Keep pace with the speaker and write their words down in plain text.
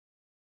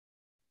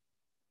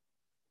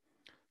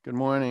Good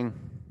morning.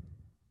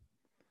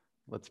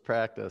 Let's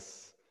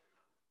practice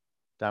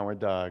downward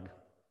dog.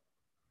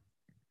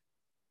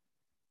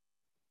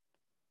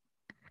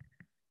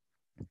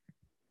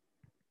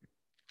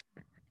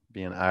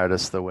 Be an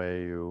artist the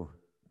way you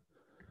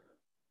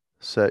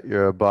set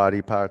your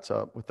body parts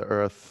up with the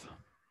earth.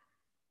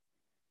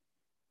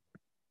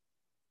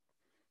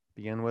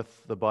 Begin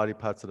with the body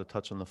parts that are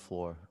touching the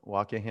floor.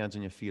 Walk your hands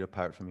and your feet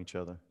apart from each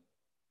other.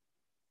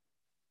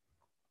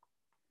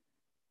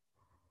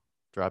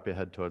 Drop your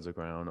head towards the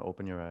ground,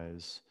 open your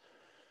eyes,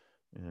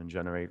 and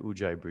generate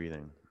Ujjayi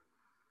breathing.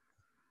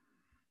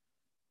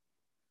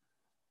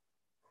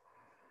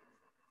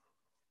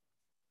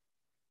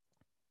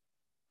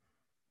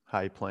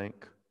 High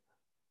plank,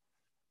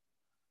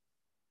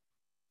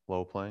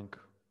 low plank,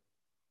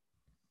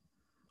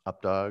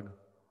 up dog,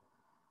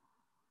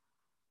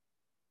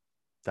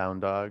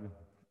 down dog,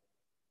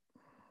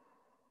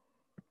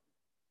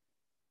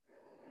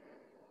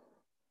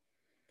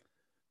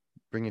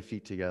 bring your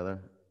feet together.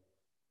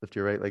 Lift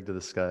your right leg to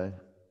the sky.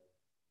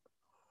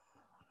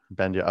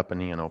 Bend your upper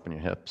knee and open your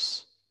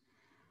hips.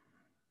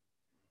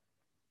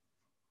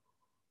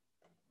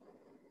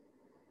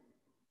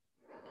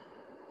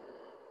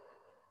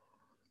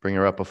 Bring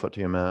your upper foot to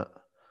your mat.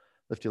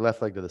 Lift your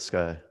left leg to the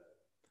sky.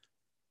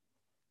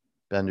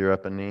 Bend your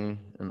upper knee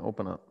and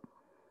open up.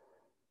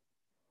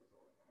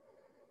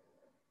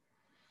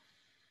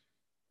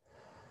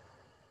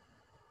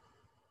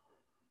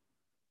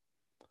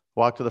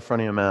 Walk to the front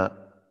of your mat.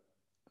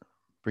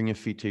 Bring your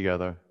feet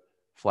together.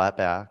 Flat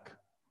back.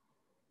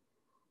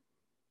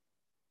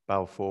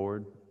 Bow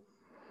forward.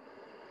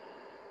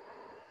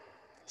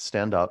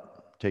 Stand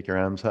up. Take your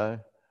arms high.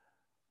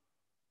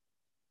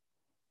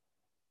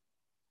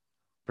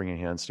 Bring your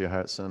hands to your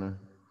heart center.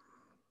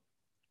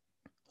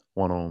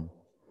 One Om.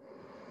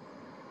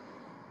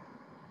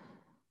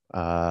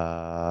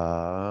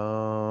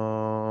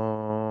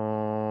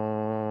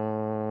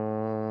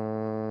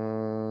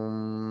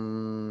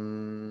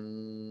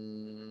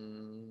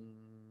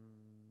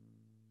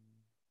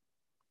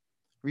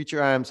 Reach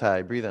your arms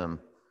high. Breathe in.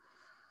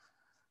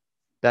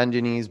 Bend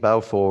your knees. Bow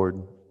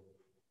forward.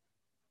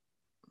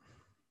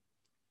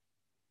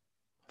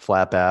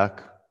 Flat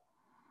back.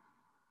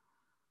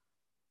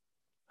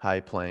 High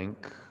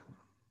plank.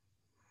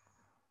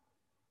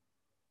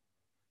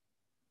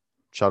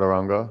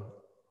 Chaturanga.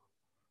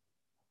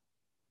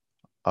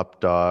 Up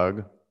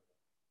dog.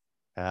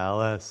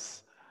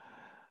 Alice.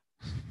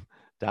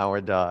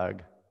 Downward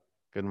dog.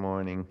 Good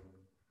morning.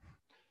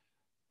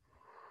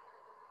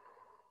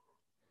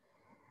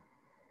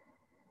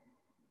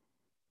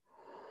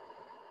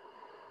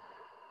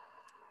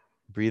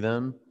 Breathe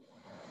in.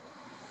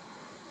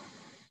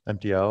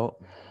 Empty out.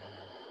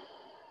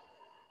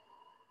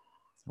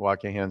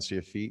 Walk your hands to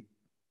your feet.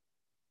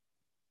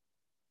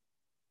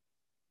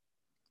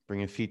 Bring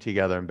your feet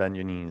together and bend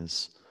your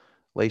knees.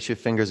 Lace your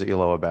fingers at your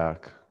lower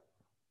back.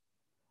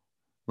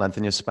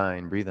 Lengthen your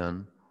spine. Breathe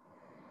in.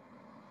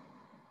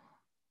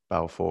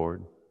 Bow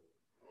forward.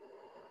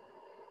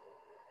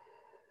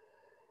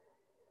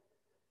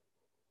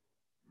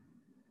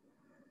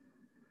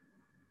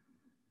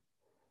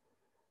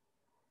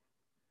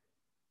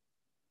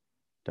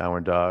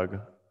 Downward dog.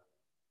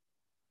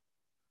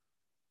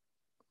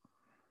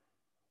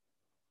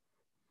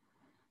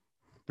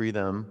 Breathe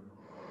in.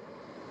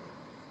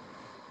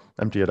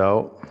 Empty it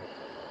out.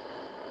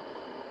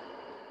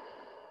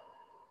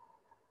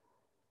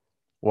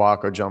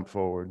 Walk or jump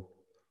forward.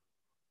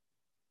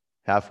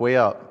 Halfway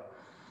up.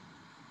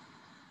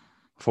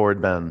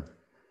 Forward bend.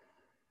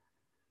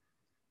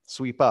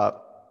 Sweep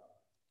up.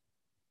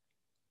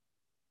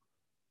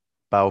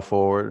 Bow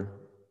forward.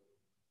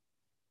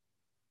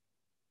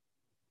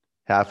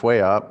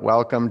 Halfway up.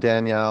 Welcome,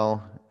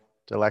 Danielle,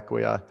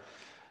 Delequia,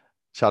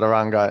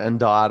 Chaturanga, and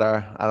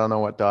daughter. I don't know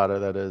what daughter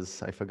that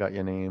is. I forgot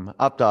your name.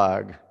 Up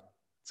dog.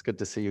 It's good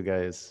to see you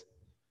guys.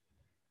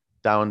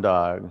 Down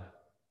dog.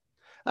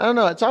 I don't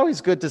know. It's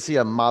always good to see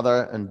a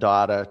mother and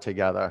daughter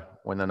together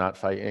when they're not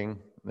fighting.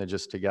 They're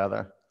just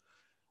together,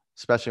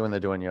 especially when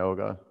they're doing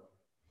yoga.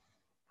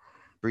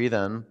 Breathe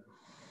in.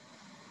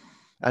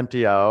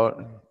 Empty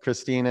out.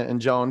 Christina and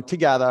Joan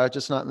together,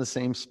 just not in the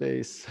same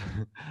space.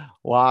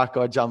 Walk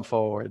or jump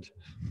forward.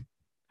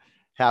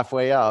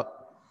 Halfway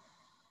up.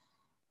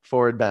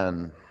 Forward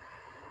bend.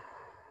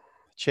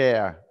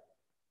 Chair.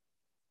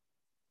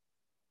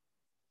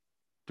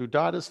 Do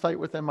daughters fight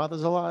with their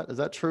mothers a lot? Is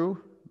that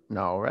true?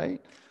 No,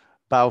 right?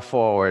 Bow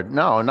forward.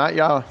 No, not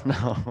y'all.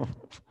 No.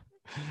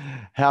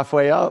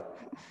 Halfway up.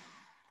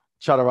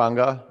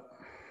 Chaturanga.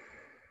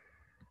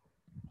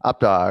 Up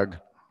dog.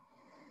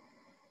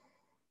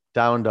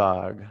 Down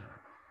dog.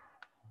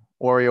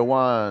 Warrior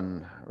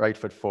one. Right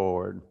foot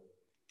forward.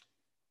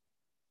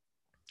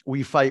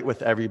 We fight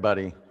with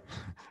everybody.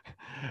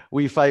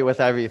 We fight with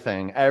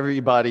everything.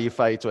 Everybody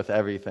fights with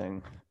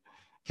everything.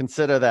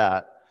 Consider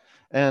that.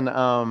 And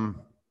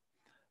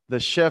the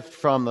shift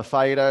from the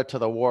fighter to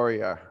the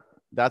warrior,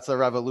 that's a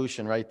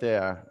revolution right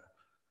there.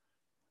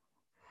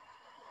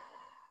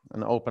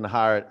 An open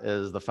heart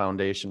is the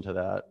foundation to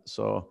that.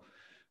 So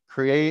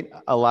Create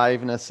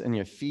aliveness in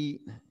your feet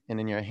and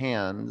in your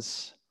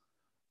hands.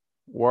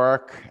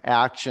 Work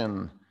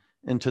action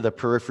into the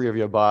periphery of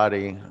your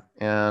body,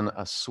 and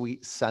a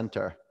sweet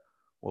center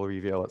will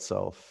reveal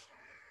itself.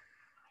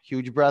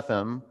 Huge breath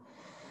in.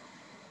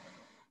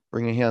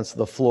 Bring your hands to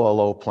the floor,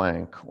 low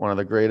plank. One of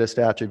the greatest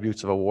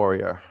attributes of a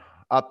warrior.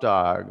 Up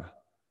dog,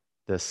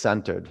 they're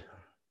centered.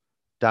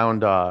 Down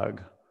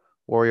dog,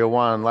 warrior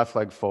one, left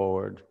leg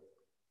forward.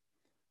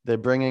 They're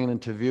bringing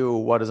into view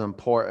what is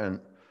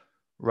important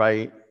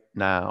right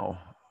now.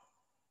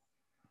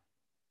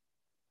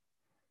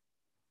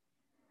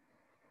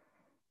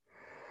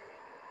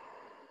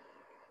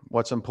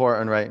 What's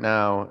important right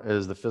now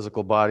is the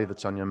physical body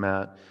that's on your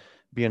mat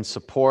being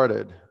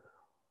supported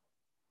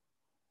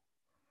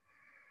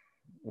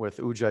with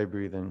Ujjayi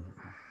breathing.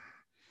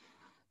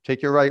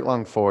 Take your right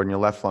lung forward and your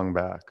left lung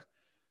back.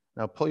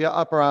 Now pull your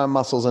upper arm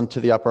muscles into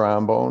the upper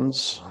arm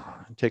bones.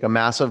 Take a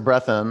massive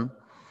breath in.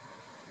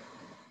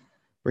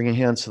 Bring your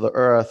hands to the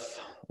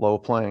earth, low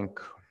plank.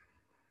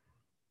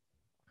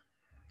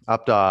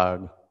 Up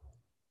dog.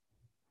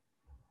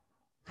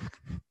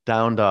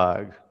 Down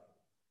dog.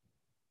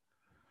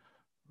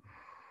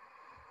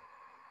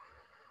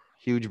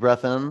 Huge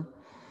breath in.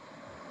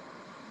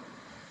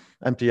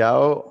 Empty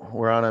out.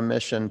 We're on a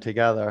mission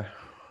together.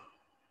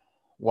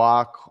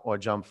 Walk or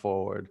jump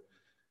forward.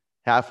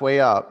 Halfway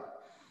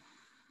up.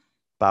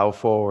 Bow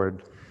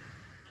forward.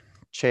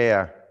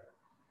 Chair.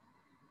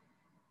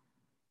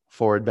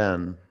 Forward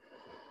bend.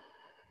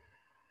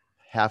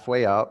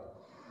 Halfway up.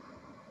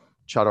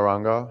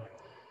 Chaturanga.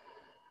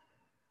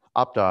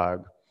 Up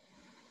dog.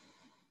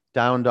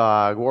 Down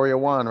dog. Warrior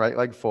one, right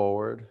leg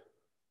forward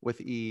with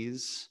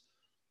ease.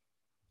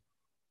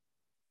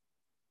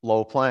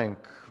 Low plank.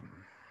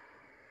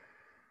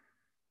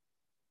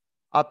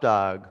 Up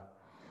dog.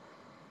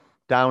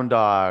 Down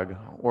dog.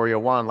 Warrior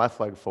one, left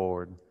leg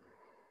forward.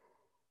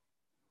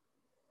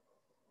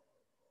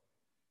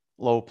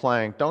 Low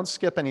plank. Don't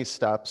skip any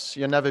steps.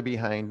 You're never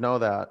behind. Know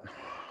that.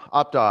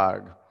 Up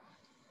dog.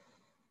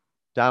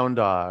 Down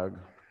dog.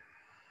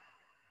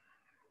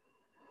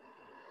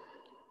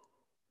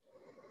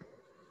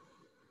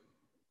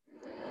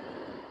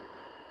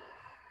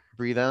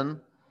 Breathe in.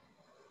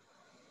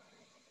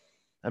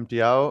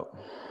 Empty out.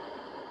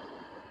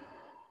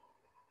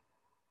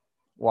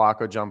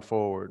 Walk or jump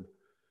forward.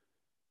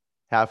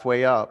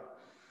 Halfway up.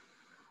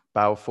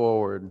 Bow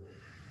forward.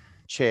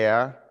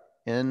 Chair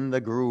in the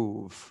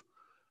groove.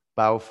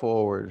 Bow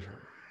forward.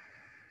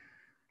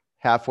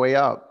 Halfway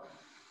up.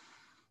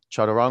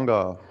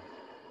 Chaturanga.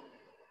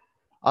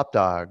 Up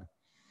dog.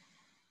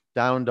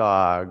 Down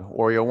dog.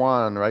 Warrior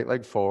one, right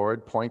leg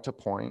forward, point to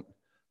point.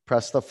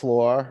 Press the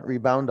floor,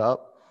 rebound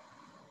up.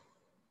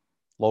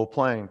 Low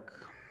plank.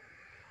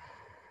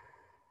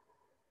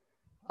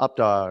 Up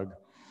dog.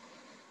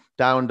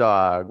 Down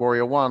dog.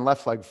 Warrior one,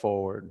 left leg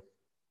forward.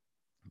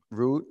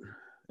 Root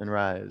and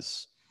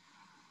rise.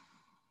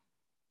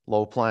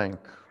 Low plank.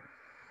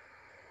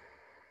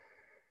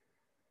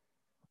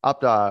 Up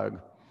dog.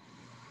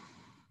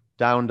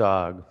 Down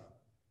dog.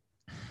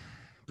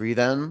 Breathe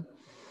in.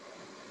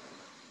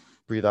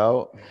 Breathe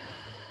out.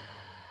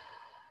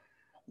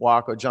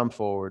 Walk or jump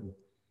forward.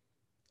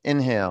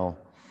 Inhale.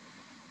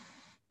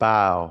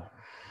 Bow.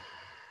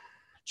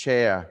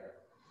 Chair.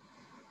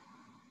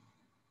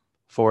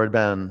 Forward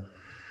bend.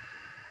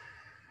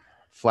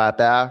 Flat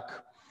back.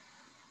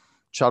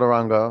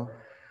 Chaturanga.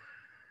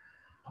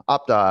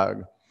 Up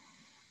dog.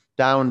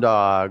 Down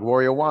dog.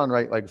 Warrior one,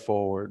 right leg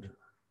forward.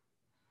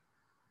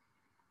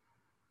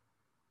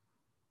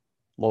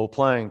 Low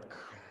plank.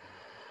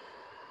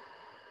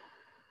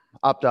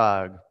 Up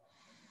dog.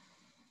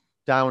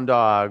 Down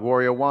dog.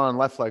 Warrior one,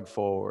 left leg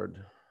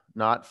forward.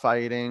 Not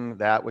fighting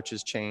that which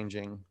is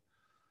changing.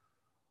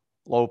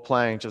 Low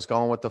plank, just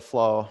going with the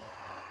flow.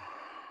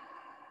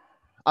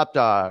 Up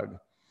dog.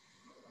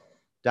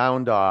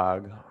 Down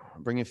dog.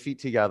 Bring your feet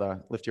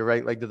together. Lift your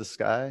right leg to the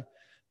sky.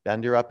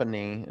 Bend your upper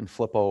knee and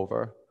flip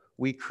over.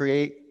 We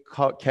create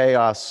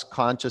chaos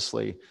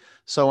consciously.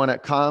 So when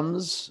it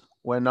comes,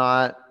 we're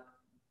not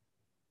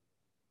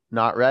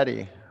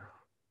ready.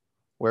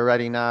 We're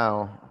ready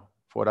now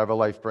for whatever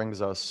life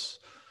brings us.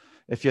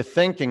 If you're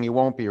thinking, you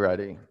won't be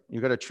ready. You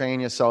got to train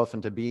yourself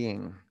into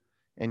being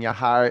in your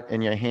heart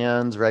and your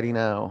hands ready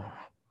now.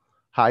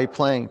 High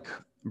plank.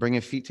 Bring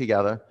your feet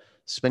together.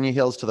 Spin your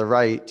heels to the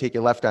right. Take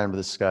your left arm to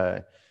the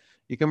sky.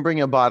 You can bring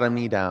your bottom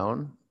knee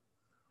down.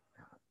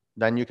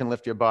 Then you can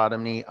lift your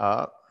bottom knee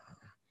up.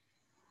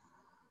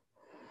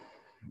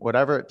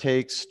 Whatever it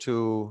takes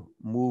to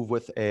move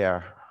with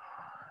air.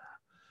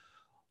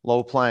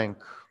 Low plank.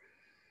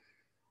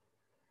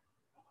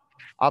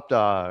 Up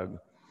dog.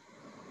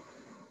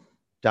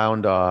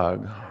 Down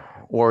dog.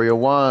 Warrior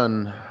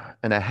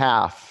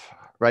 1.5.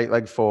 Right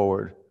leg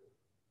forward.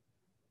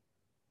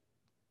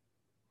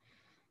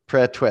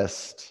 Prayer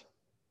twist.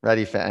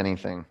 Ready for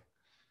anything.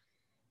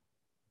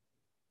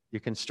 You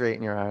can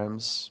straighten your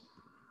arms.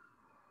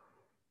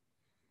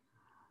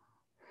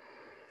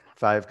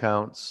 5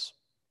 counts.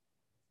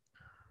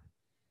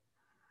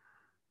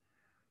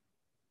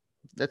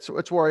 It's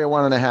warrior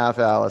 1.5,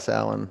 Alice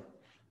Allen.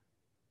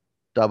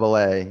 Double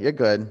A. You're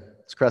good.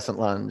 It's crescent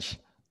lunge.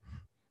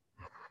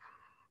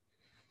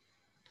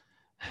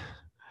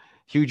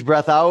 Huge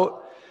breath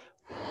out.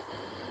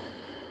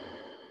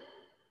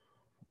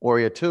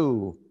 Warrior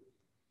 2.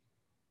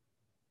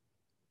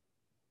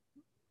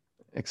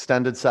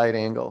 Extended side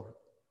angle.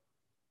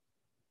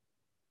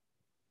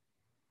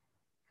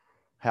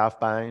 Half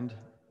bind.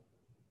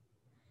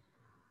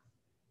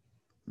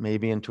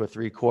 Maybe into a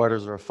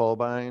 3/4 or a full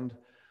bind.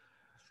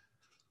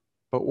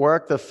 But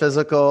work the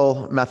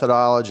physical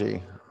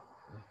methodology.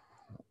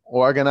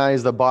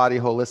 Organize the body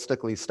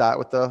holistically. Start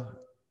with the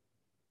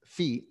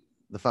feet,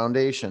 the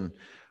foundation.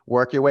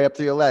 Work your way up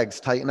through your legs.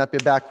 Tighten up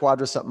your back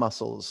quadricep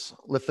muscles.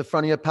 Lift the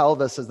front of your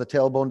pelvis as the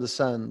tailbone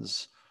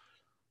descends.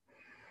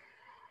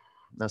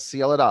 Now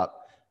seal it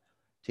up.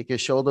 Take your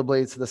shoulder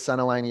blades to the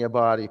center line of your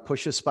body.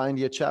 Push your spine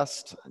to your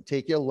chest.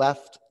 Take your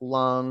left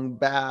lung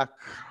back.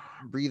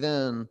 Breathe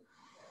in.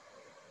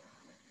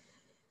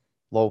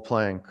 Low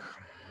plank.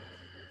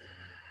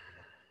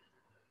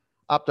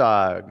 Up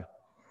dog.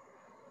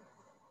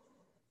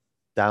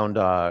 Down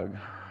dog.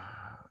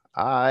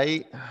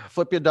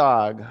 Flip your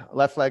dog.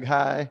 Left leg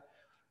high.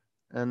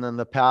 And then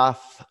the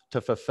path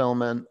to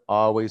fulfillment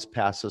always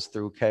passes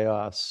through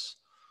chaos.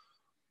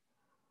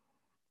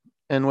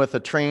 And with a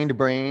trained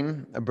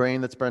brain, a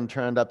brain that's been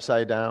turned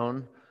upside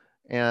down,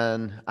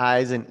 and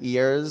eyes and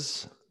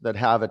ears that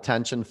have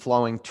attention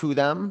flowing to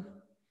them,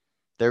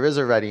 there is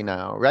a ready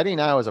now. Ready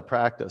now is a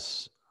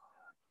practice.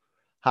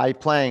 High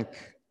plank,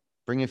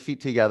 bring your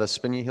feet together,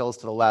 spin your heels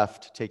to the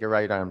left, take your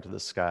right arm to the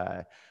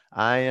sky.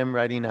 I am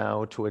ready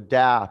now to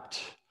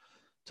adapt,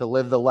 to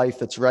live the life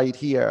that's right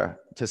here,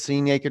 to see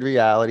naked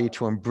reality,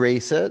 to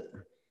embrace it,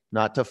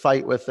 not to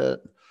fight with it,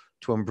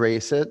 to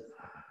embrace it,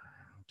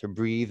 to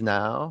breathe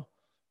now,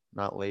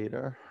 not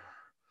later.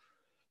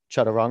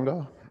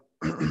 Chaturanga.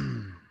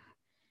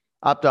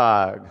 Up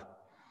dog.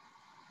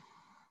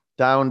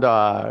 Down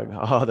dog.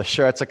 Oh, the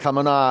shirts are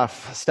coming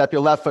off. Step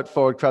your left foot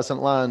forward,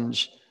 crescent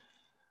lunge.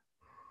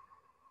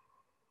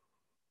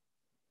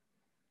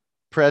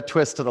 Prayer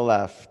twist to the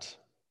left.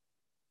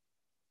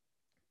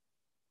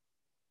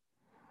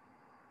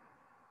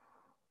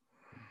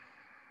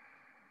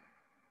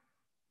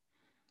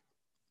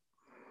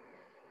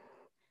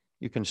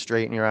 You can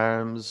straighten your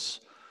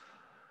arms.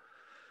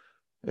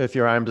 If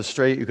your arms are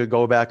straight, you could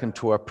go back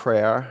into a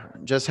prayer.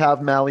 Just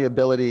have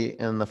malleability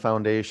in the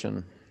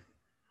foundation,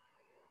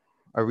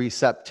 a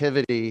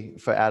receptivity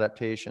for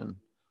adaptation.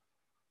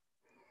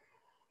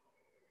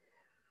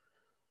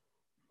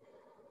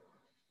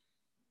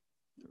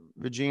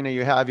 Regina,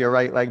 you have your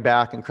right leg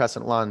back in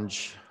crescent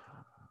lunge,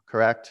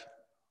 correct?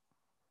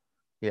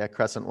 Yeah,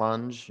 crescent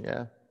lunge,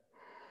 yeah.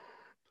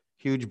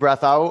 Huge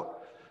breath out.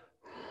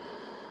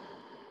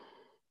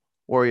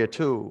 Warrior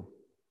 2.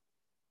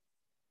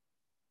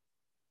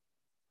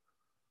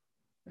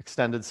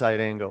 Extended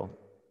side angle.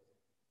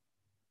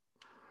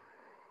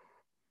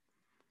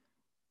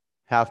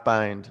 Half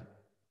bind.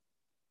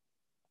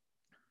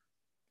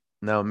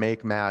 Now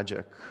make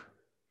magic.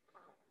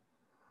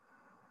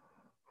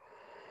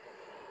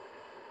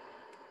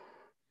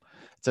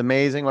 It's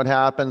amazing what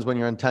happens when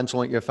you're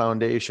intentional at your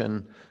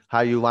foundation,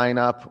 how you line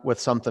up with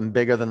something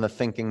bigger than the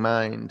thinking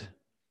mind.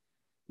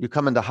 You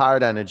come into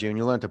hard energy and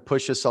you learn to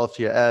push yourself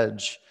to your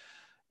edge.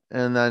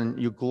 And then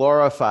you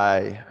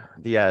glorify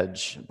the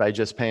edge by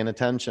just paying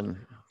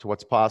attention to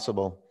what's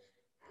possible.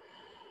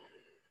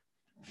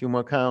 A few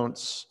more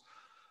counts.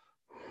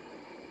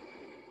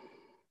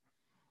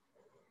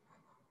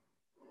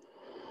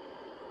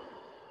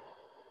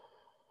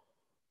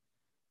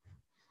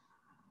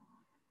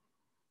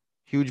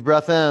 Huge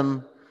breath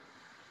in.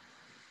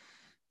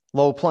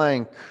 Low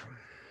plank.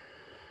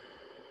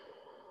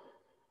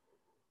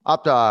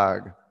 Up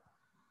dog.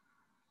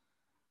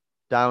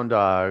 Down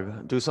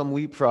dog. Do some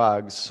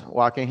leapfrogs.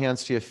 Walk your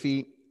hands to your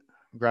feet.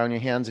 Ground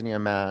your hands in your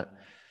mat.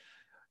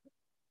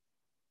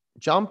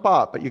 Jump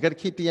up, but you got to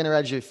keep the inner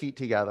edge of your feet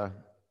together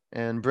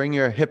and bring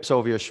your hips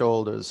over your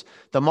shoulders.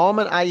 The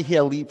moment I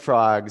hear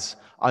leapfrogs,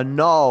 a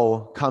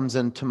no comes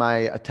into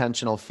my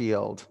attentional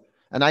field.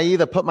 And I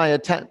either put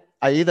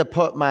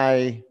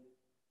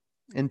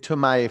into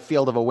my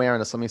field of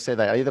awareness. Let me say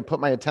that. I either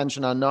put my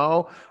attention on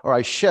no, or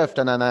I shift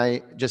and then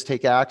I just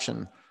take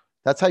action.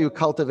 That's how you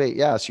cultivate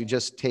yes. You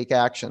just take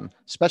action,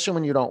 especially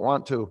when you don't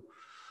want to.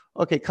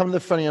 Okay, come to the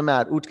front of your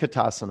mat,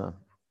 Utkatasana.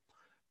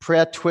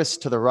 Prayer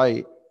twist to the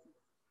right.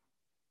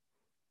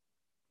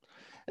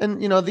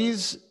 And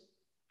these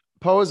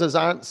poses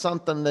aren't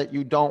something that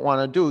you don't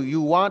want to do.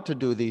 You want to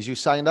do these. You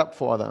signed up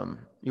for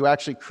them. You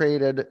actually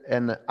created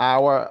an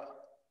hour,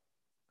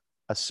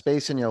 a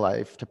space in your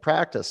life to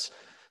practice.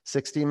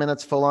 60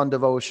 minutes full-on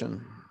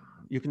devotion.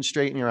 You can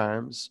straighten your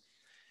arms.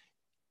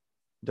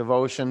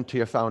 Devotion to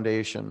your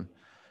foundation,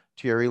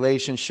 to your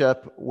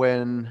relationship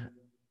when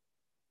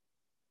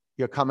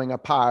you're coming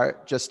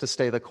apart, just to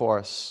stay the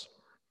course.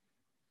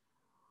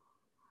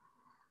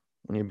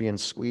 When you're being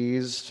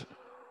squeezed,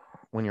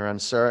 when you're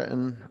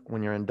uncertain,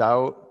 when you're in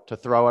doubt, to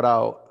throw it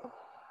out.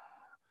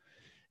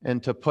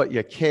 And to put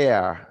your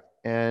care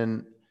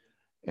and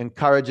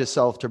encourage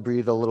yourself to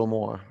breathe a little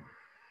more.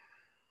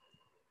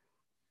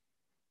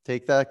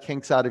 Take the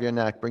kinks out of your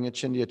neck. Bring your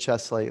chin to your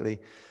chest slightly.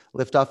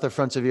 Lift off the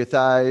fronts of your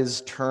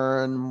thighs.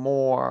 Turn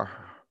more.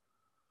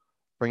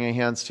 Bring your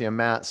hands to your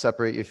mat.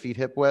 Separate your feet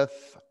hip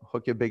width.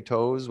 Hook your big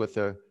toes with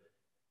your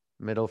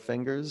middle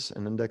fingers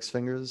and index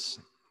fingers.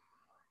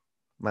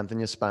 Lengthen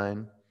your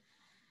spine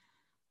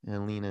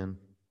and lean in.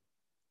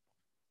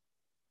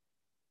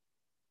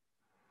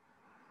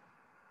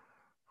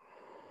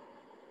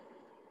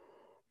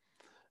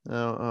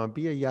 Now,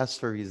 be a yes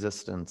for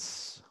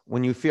resistance.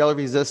 When you feel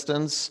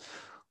resistance,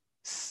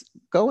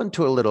 go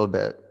into a little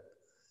bit.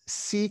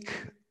 Seek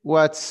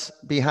what's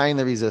behind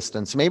the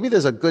resistance. Maybe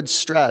there's a good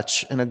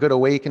stretch and a good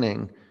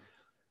awakening.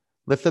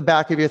 Lift the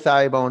back of your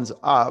thigh bones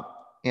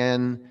up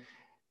and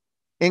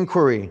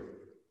inquiry.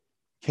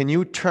 Can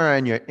you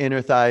turn your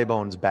inner thigh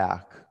bones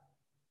back?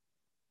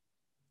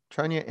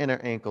 Turn your inner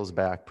ankles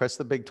back. Press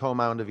the big toe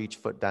mound of each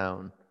foot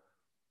down.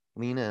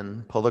 Lean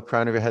in. Pull the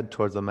crown of your head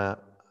towards the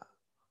mat.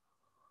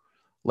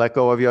 Let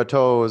go of your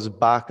toes.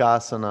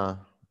 Bakasana,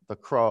 the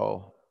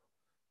crow.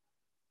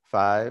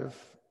 5,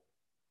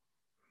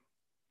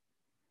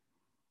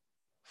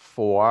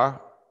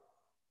 4,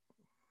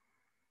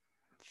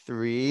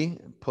 3,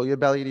 pull your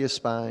belly to your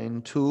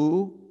spine.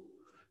 2,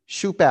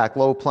 shoot back,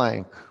 low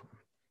plank.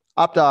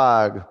 Up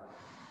dog,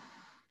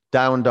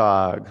 down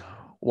dog.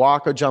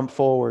 Walk or jump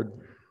forward.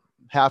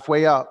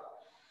 Halfway up,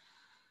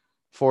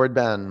 forward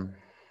bend.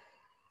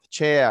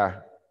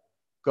 Chair,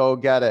 go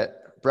get it.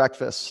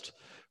 Breakfast.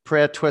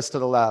 Prayer twist to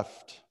the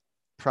left.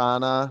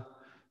 Prana,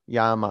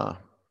 yama.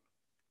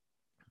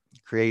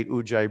 Create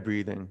ujjayi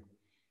breathing.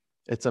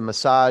 It's a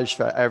massage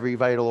for every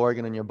vital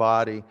organ in your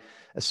body,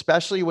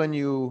 especially when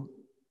you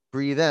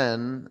breathe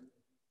in.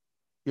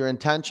 Your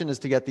intention is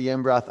to get the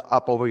in-breath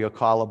up over your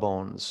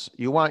collarbones.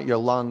 You want your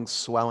lungs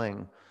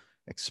swelling,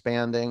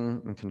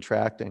 expanding and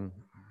contracting.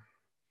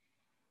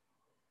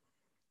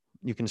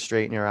 You can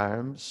straighten your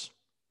arms.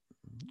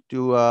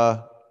 Do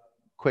a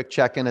quick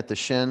check-in at the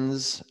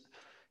shins.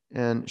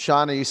 And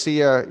Shauna, you see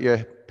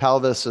your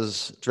pelvis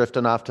is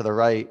drifting off to the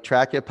right.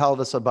 Track your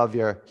pelvis above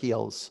your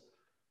heels.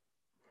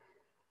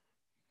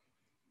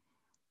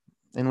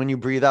 And when you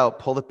breathe out,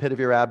 pull the pit of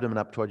your abdomen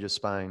up toward your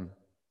spine.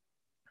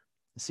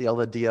 Seal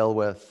the deal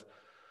with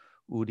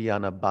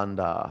Uddiyana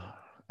Bandha.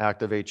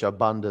 Activate your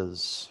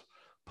bandhas.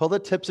 Pull the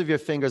tips of your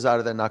fingers out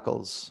of their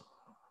knuckles.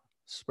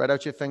 Spread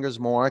out your fingers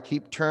more.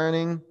 Keep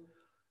turning.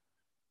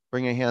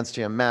 Bring your hands to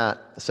your mat.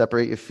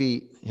 Separate your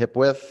feet hip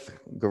width.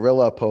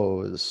 Gorilla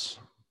pose.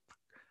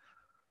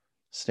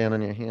 Stand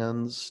on your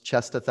hands,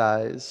 chest to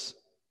thighs.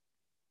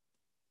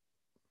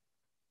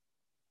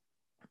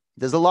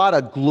 There's a lot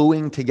of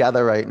gluing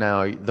together right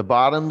now. The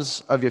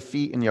bottoms of your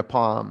feet and your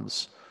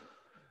palms,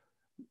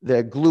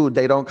 they're glued.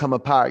 They don't come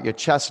apart. Your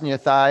chest and your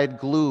thigh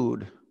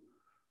glued.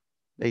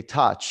 They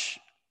touch.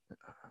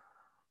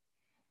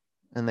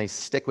 And they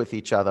stick with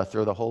each other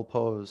through the whole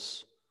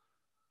pose.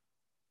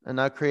 And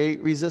now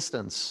create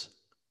resistance.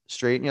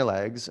 Straighten your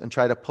legs and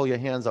try to pull your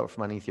hands out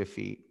from underneath your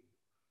feet.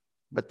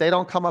 But they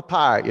don't come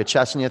apart, your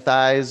chest and your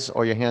thighs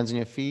or your hands and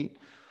your feet.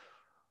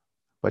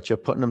 But you're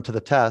putting them to the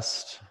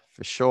test,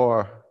 for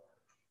sure.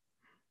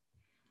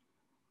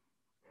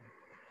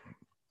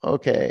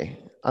 Okay,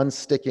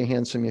 unstick your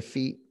hands from your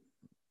feet.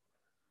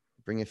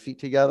 Bring your feet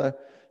together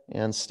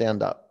and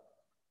stand up.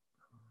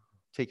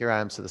 Take your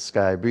arms to the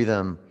sky, breathe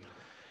in.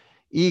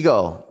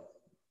 Eagle,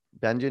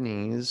 bend your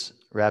knees,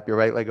 wrap your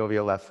right leg over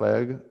your left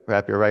leg,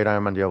 wrap your right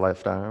arm under your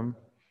left arm.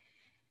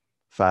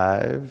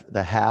 5,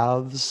 the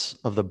halves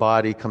of the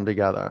body come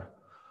together.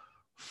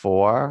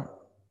 4,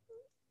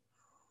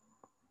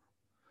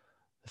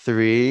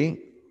 3,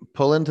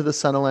 pull into the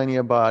center line of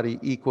your body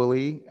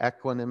equally,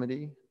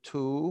 equanimity.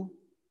 2,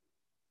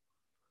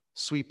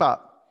 sweep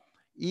up.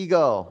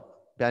 Eagle,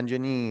 bend your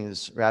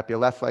knees, wrap your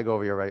left leg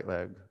over your right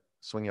leg,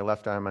 swing your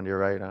left arm under your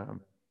right arm.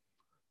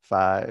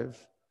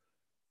 5,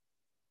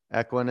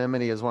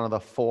 equanimity is one of the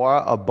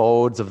 4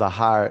 abodes of the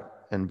heart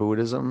in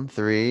Buddhism.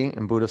 3,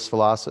 in Buddhist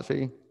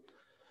philosophy.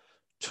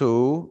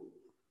 2,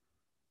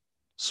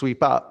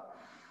 sweep up.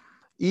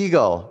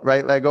 Eagle,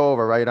 right leg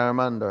over, right arm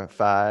under.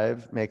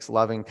 5, makes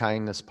loving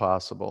kindness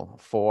possible.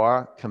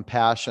 4,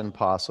 compassion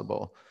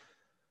possible.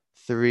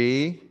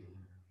 3,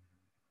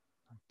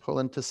 pull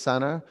into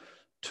center.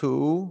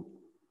 2,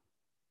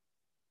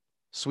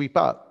 sweep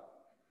up.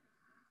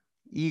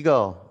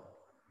 Eagle,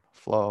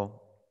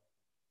 flow.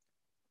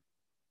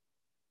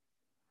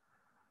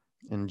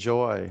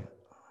 Enjoy.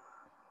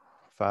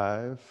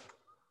 5.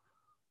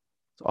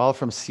 It's all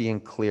from seeing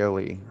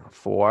clearly.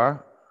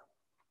 4,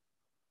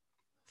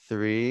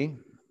 3,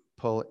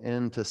 pull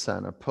into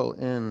center, pull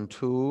in.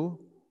 2,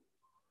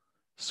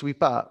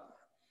 sweep up.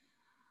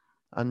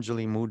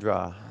 Anjali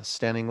Mudra,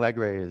 standing leg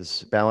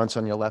raise. Balance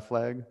on your left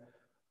leg.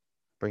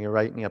 Bring your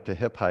right knee up to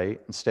hip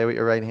height and stay with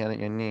your right hand at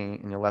your knee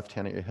and your left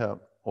hand at your hip,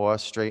 or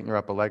straighten your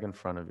upper leg in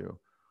front of you.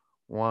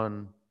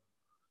 1,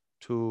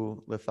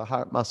 2, lift the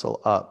heart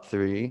muscle up.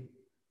 3,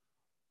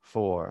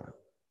 4.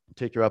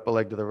 Take your upper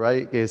leg to the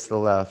right, gaze to the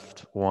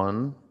left.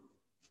 1,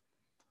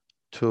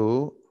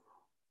 2,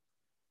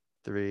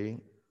 3,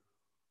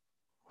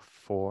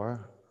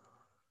 4.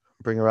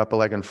 Bring your upper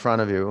leg in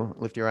front of you.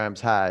 Lift your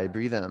arms high.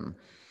 Breathe in.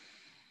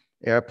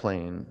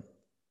 Airplane.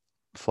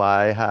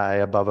 Fly high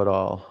above it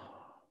all.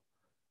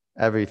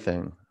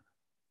 Everything.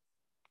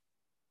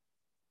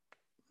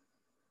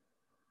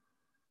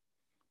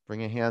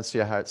 Bring your hands to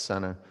your heart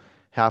center.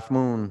 Half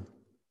moon.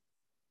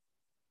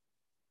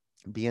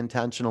 Be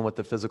intentional with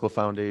the physical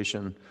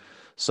foundation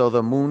so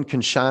the moon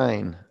can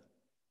shine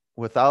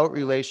without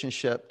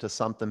relationship to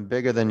something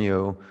bigger than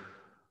you.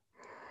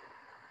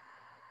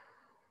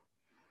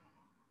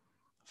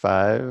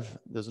 5,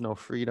 there's no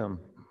freedom.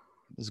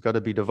 There's got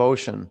to be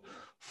devotion.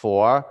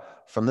 4,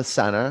 from the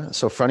center.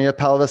 So front of your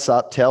pelvis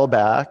up, tail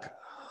back.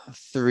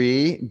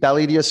 3,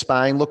 belly to your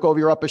spine. Look over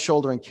your upper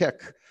shoulder and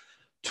kick.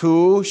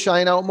 2,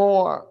 shine out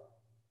more.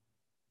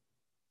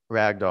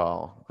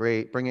 Ragdoll.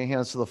 Great. Bring your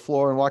hands to the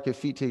floor and walk your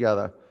feet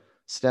together.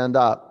 Stand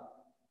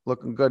up.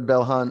 Looking good,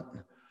 Bill Hunt.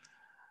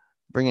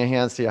 Bring your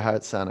hands to your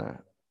heart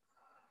center.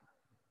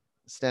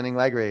 Standing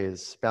leg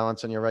raise.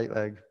 Balance on your right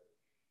leg.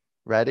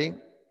 Ready?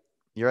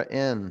 You're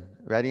in.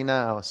 Ready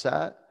now.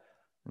 Set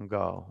and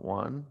go.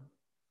 1,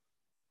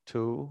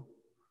 2,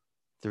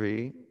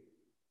 3,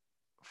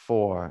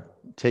 4.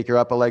 Take your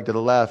upper leg to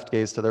the left,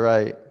 gaze to the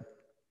right.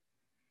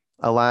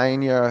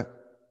 Align your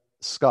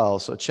skull.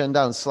 So chin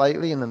down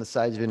slightly and then the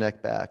sides of your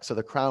neck back. So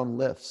the crown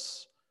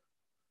lifts.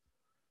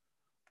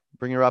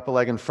 Bring your upper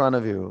leg in front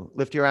of you.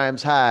 Lift your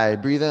arms high.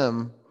 Breathe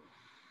in.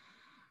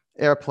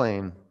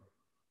 Airplane.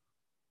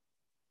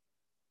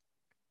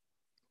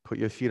 Put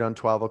your feet on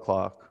 12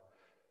 o'clock.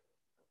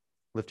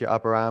 Lift your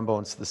upper arm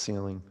bones to the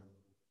ceiling.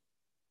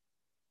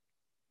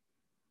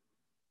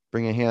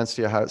 Bring your hands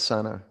to your heart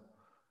center.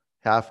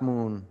 Half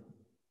moon.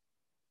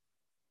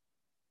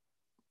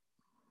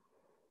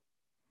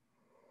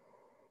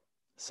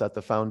 Set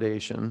the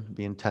foundation.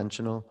 Be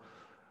intentional.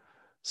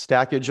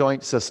 Stack your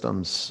joint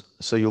systems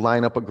so you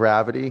line up with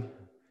gravity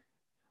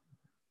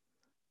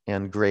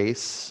and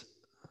grace.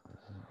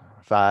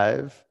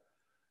 5.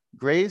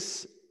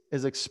 Grace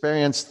is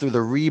experienced through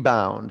the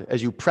rebound.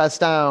 As you press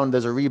down,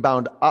 there's a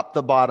rebound up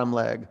the bottom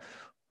leg.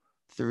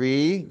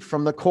 3,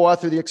 from the core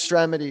through the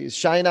extremities.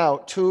 Shine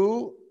out.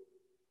 2,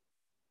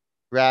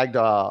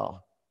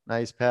 ragdoll.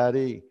 Nice,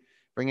 Patty.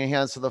 Bring your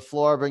hands to the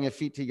floor. Bring your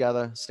feet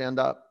together. Stand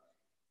up.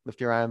 Lift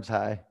your arms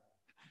high.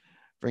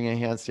 Bring your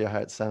hands to your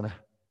heart center.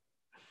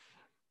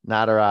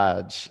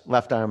 Nataraj.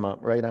 Left arm up,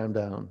 right arm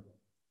down.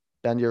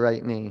 Bend your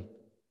right knee.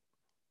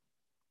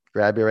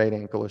 Grab your right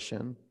ankle or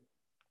shin.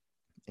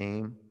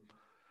 Aim.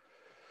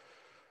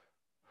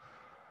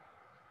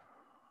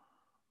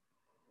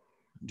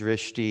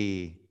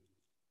 Drishti.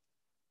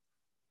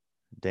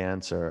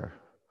 Dancer.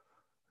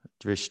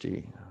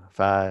 Drishti.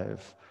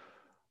 5,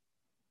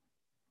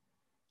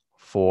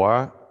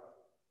 4,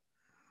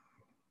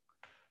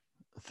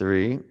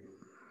 3,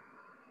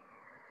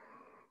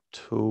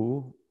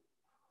 2.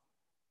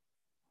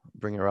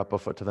 Bring your upper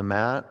foot to the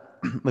mat.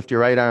 Lift your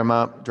right arm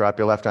up. Drop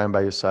your left arm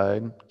by your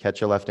side. Catch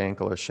your left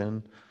ankle or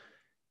shin.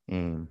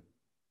 Aim.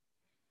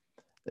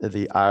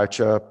 The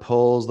archer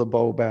pulls the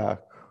bow back.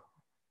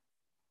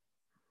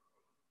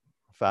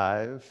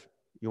 5.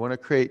 You want to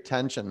create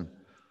tension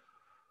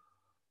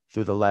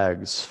through the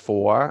legs.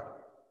 4,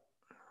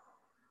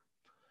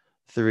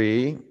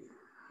 3.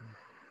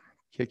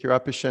 Kick your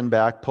upper shin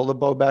back. Pull the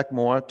bow back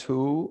more.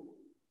 2.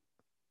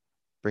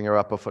 Bring your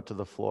upper foot to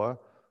the floor.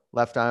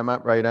 Left arm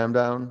up, right arm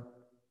down.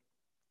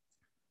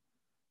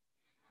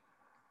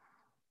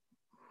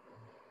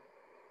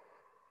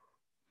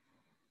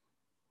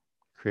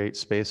 Create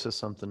space for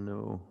something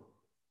new.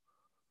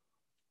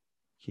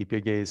 Keep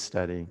your gaze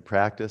steady.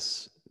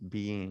 Practice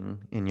being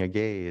in your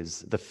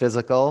gaze. The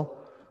physical,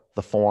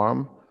 the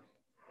form,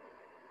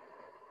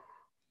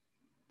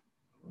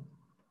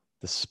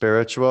 the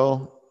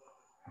spiritual,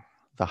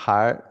 the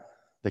heart,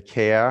 the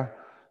care,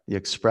 the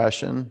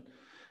expression,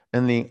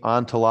 and the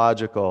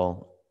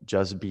ontological,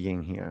 just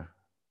being here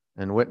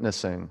and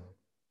witnessing.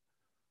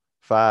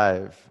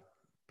 5,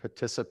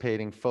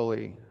 participating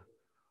fully.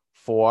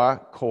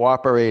 4,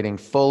 cooperating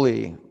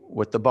fully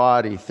with the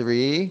body.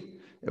 3,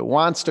 it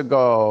wants to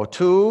go.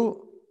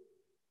 2,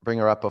 bring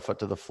your upper foot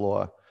to the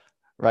floor.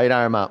 Right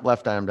arm up,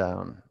 left arm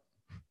down.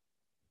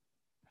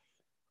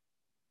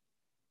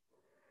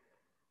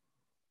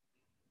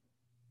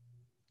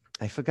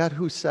 I forgot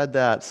who said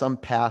that, some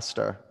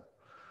pastor.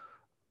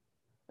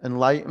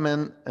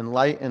 Enlightenment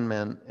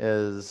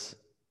is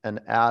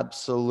an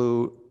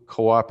absolute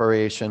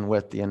cooperation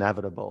with the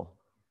inevitable.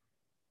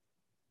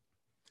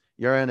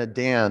 You're in a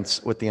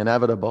dance with the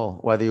inevitable,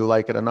 whether you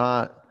like it or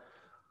not.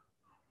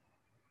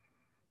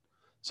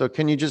 So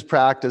can you just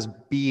practice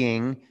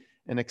being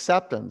in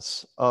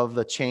acceptance of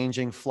the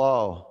changing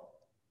flow?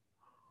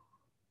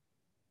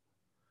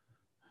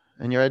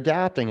 And you're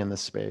adapting in the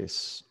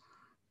space.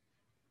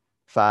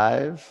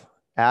 5,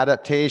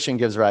 adaptation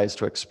gives rise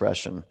to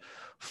expression.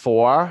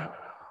 4,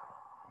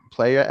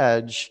 play your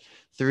edge.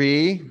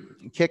 3,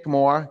 kick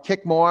more,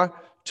 kick more.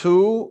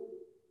 2,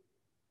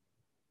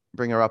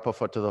 bring your upper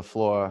foot to the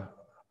floor.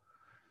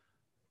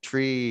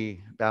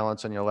 Tree,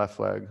 balance on your left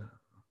leg.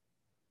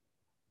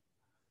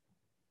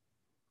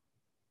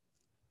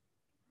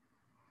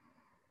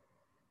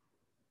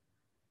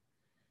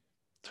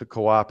 To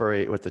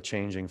cooperate with the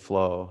changing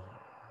flow.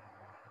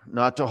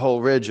 Not to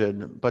hold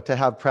rigid, but to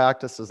have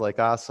practices like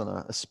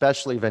asana,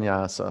 especially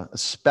vinyasa,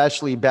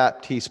 especially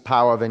Baptiste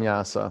power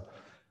vinyasa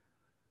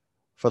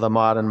for the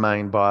modern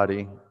mind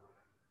body.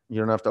 You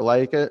don't have to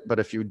like it, but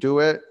if you do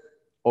it,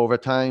 over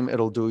time,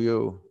 it'll do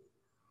you.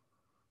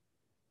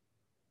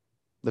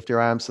 Lift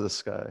your arms to the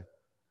sky.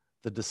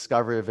 The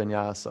discovery of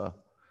vinyasa.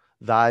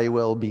 Thy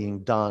will being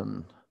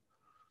done.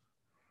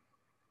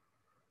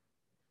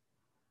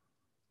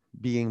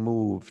 Being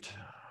moved.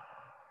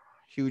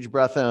 Huge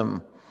breath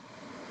in.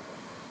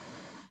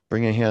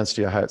 Bring your hands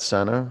to your heart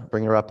center.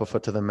 Bring your upper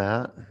foot to the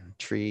mat.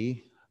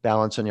 Tree.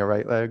 Balance on your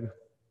right leg.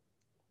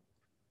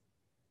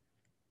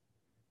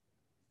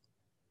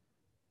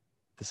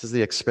 This is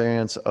the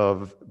experience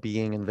of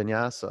being in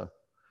vinyasa.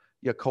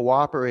 You're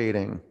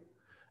cooperating.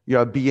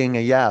 You're being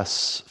a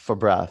yes for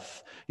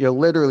breath. You're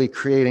literally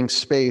creating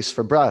space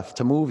for breath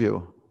to move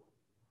you.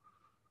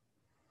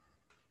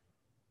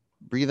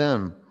 Breathe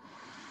in.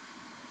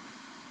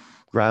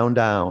 Ground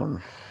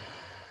down.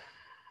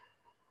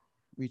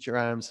 Reach your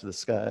arms to the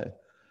sky.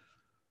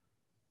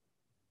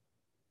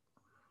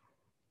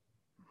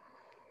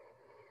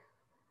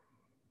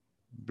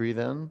 Breathe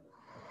in.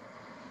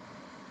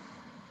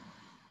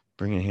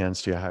 Bring your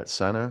hands to your heart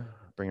center.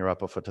 Bring your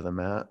upper foot to the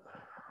mat.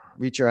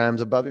 Reach your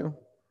arms above you.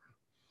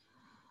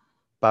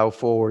 Bow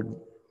forward.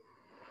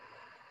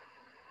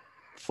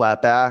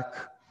 Flat back.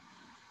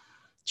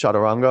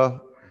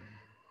 Chaturanga.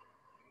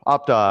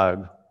 Up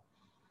dog.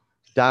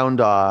 Down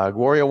dog.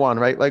 Warrior one,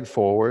 right leg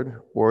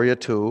forward. Warrior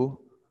two.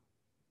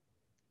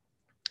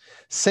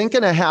 Sink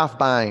in a half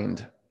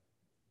bind.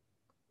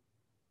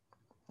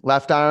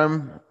 Left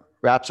arm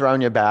wraps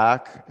around your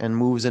back and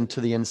moves into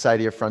the inside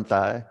of your front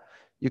thigh.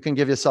 You can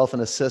give yourself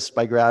an assist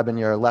by grabbing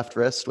your left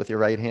wrist with your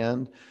right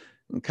hand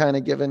and kind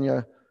of giving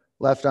your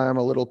left arm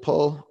a little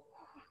pull.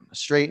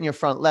 Straighten your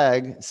front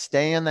leg.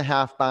 Stay in the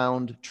half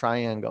bound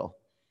triangle.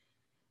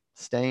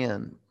 Stay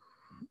in.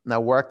 Now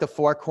work the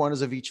four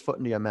corners of each foot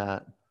into your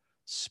mat,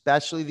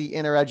 especially the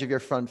inner edge of your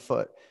front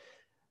foot.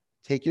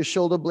 Take your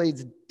shoulder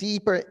blades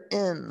deeper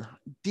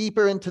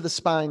into the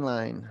spine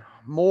line.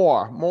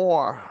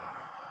 More.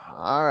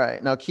 All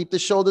right, now keep the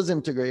shoulders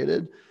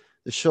integrated.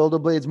 The shoulder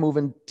blades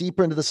moving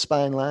deeper into the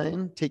spine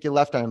line. Take your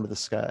left arm to the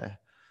sky.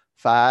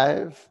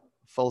 5,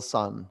 full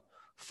sun.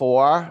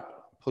 4,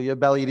 pull your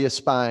belly to your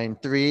spine.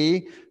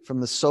 3, from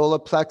the solar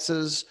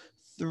plexus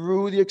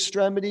through the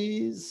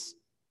extremities.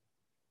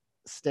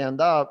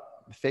 Stand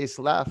up, face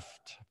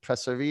left.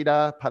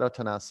 Prasarita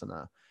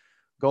Padottanasana.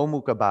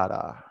 Gomukha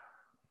Baddha.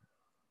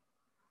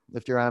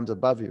 Lift your arms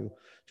above you.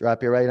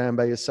 Drop your right arm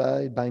by your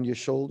side. Bind your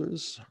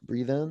shoulders.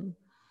 Breathe in.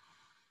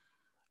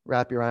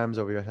 Wrap your arms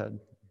over your head.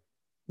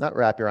 Not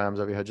wrap your arms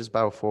over your head, just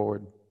bow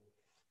forward.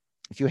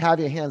 If you have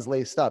your hands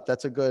laced up,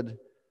 that's a good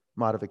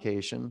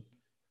modification.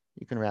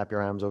 You can wrap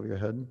your arms over your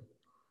head.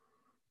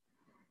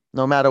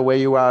 No matter where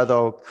you are,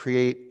 though,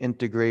 create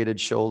integrated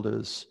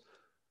shoulders.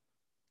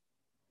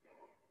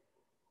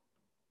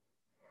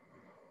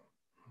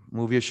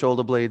 Move your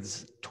shoulder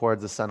blades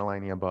towards the center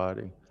line of your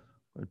body.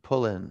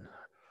 Pull in.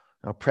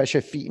 Now press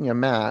your feet in your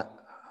mat.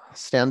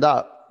 Stand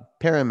up.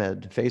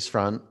 Pyramid, face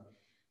front.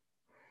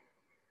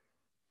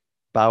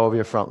 Bow over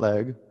your front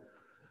leg.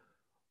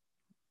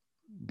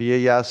 Be a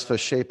yes for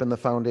shaping the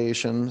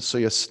foundation so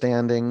you're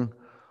standing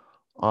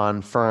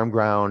on firm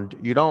ground.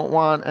 You don't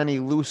want any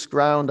loose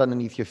ground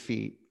underneath your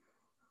feet.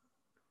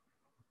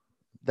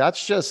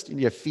 That's just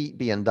your feet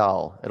being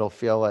dull. It'll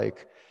feel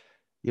like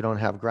you don't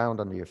have ground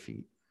under your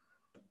feet.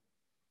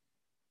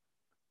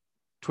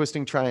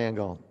 Twisting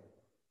triangle.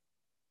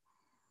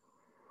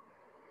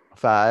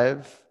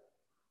 5,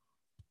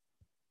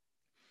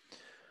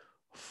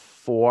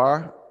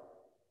 4,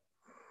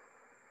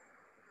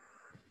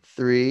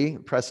 3,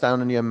 press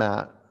down into your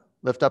mat.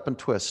 Lift up and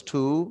twist.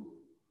 2,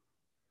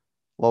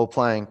 low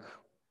plank.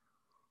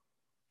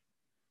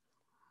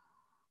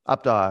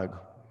 Up dog.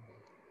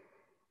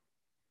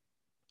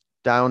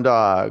 Down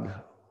dog.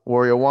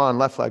 Warrior 1,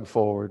 left leg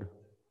forward.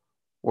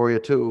 Warrior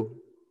 2.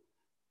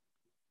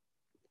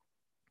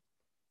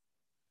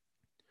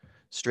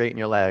 Straighten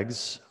your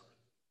legs.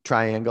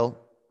 Triangle.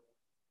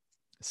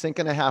 Sink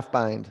in a half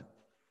bind.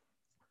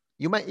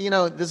 You might,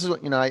 this is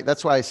what,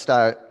 that's why I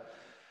start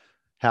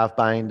half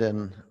bind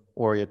and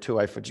warrior 2.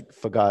 I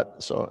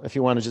forgot. So if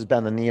you want to just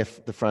bend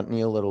the front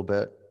knee a little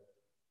bit,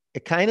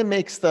 it kind of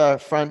makes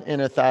the front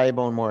inner thigh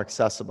bone more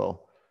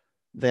accessible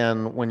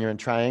than when you're in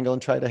triangle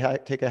and try to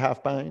take a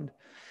half bind.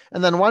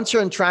 And then once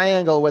you're in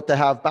triangle with the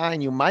half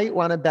bind, you might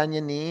want to bend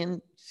your knee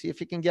and see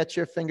if you can get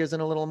your fingers in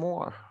a little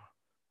more.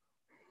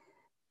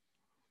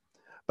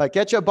 But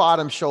get your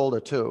bottom shoulder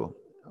too.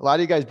 A lot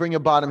of you guys bring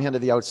your bottom hand to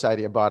the outside of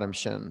your bottom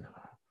shin.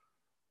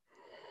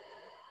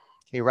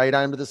 Okay, right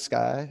arm to the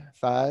sky.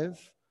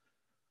 5,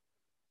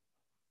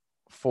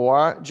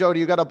 4. Joe, do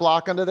you got a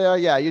block under there?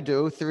 Yeah, you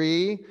do.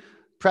 3,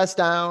 press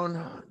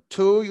down.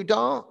 2, you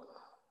don't.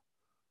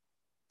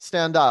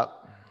 Stand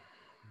up.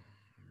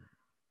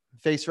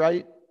 Face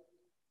right.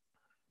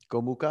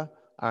 Gomukham,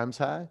 arms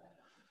high.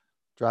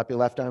 Drop your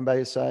left arm by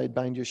your side,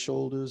 bind your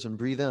shoulders, and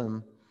breathe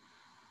in.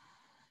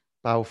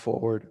 Bow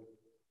forward.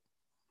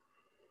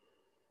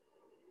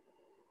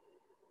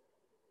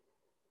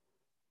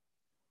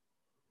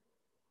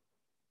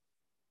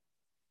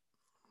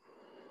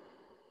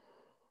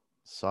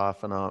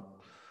 Soften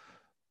up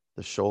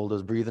the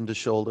shoulders. Breathe into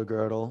shoulder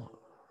girdle.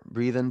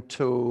 Breathe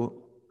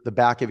into the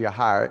back of your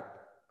heart.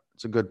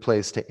 It's a good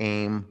place to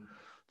aim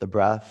the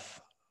breath.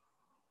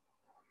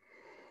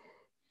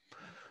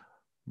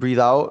 Breathe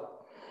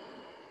out.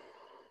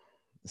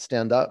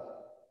 Stand up.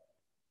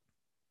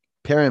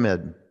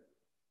 Pyramid.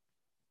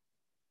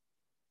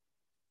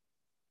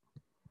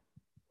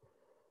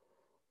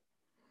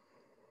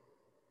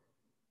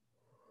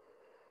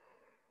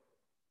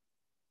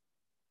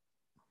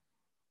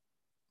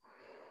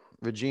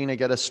 Regina,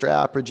 get a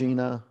strap,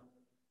 Regina.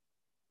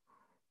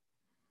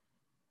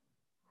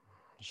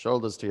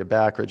 Shoulders to your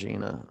back,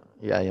 Regina.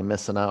 Yeah, you're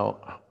missing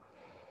out.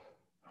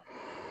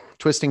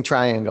 Twisting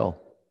triangle.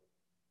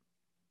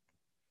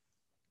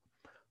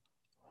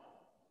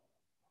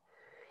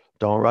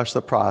 Don't rush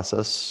the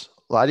process.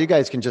 A lot of you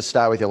guys can just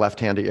start with your left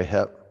hand at your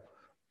hip.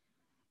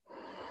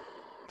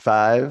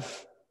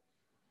 5,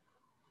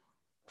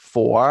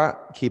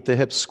 4, keep the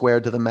hips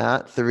squared to the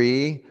mat.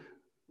 3,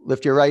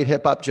 lift your right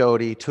hip up,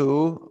 Jody.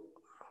 2,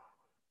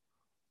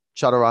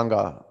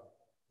 chaturanga,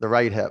 the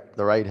right hip,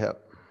 the right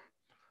hip.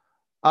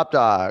 Up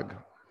dog.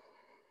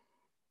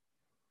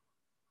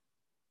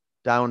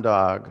 Down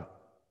dog.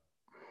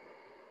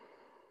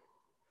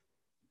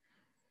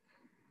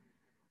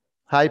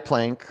 High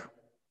plank.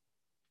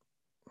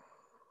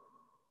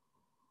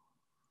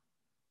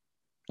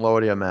 Lower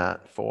to your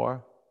mat.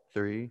 4,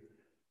 3,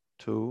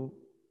 2,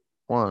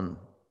 1.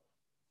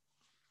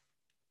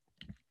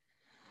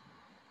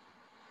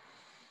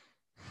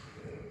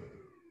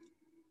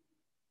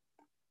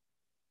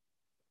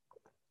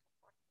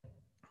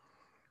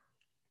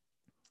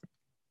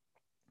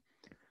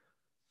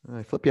 All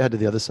right, flip your head to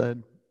the other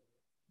side.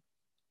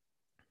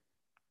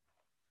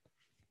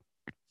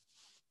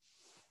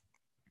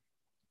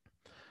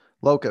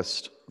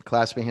 Locust.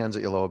 Clasp your hands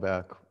at your lower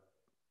back.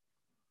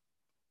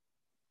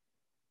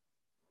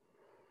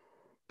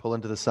 Pull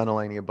into the center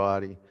line of your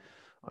body.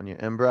 On your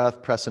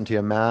in-breath, press into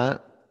your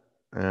mat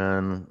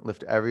and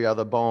lift every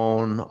other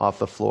bone off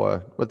the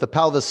floor. With the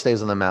pelvis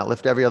stays on the mat,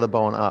 lift every other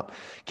bone up.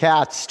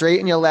 Cats,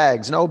 straighten your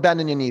legs. No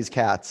bending your knees,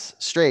 cats.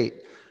 Straight,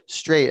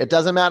 straight. It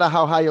doesn't matter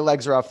how high your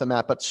legs are off the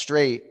mat, but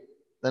straight.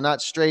 They're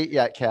not straight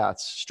yet,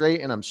 cats.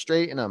 Straighten them,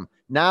 straighten them.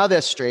 Now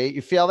they're straight.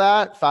 You feel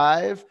that?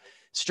 5.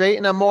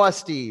 Straighten them more,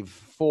 Steve.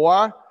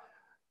 4,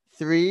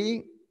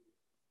 3,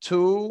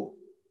 2,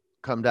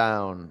 come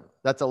down.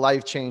 That's a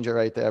life changer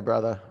right there,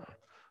 brother.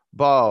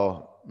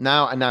 Bow.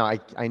 Now,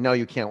 I know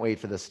you can't wait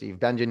for this, Steve.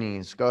 Bend your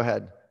knees. Go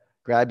ahead.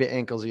 Grab your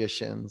ankles or your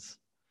shins.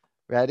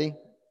 Ready?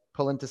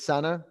 Pull into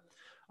center.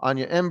 On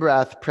your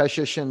in-breath, press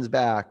your shins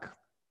back.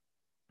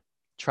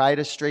 Try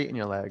to straighten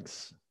your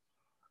legs.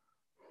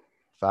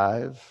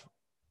 5,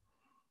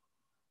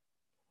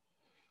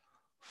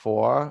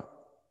 4,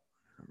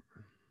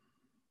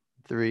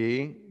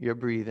 3, you're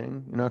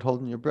breathing. You're not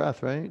holding your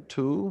breath, right?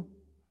 2,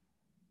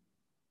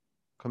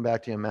 come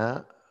back to your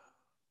mat.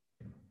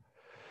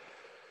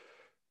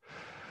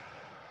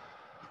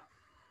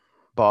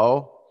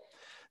 Bow.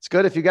 It's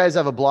good if you guys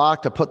have a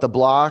block to put the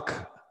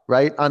block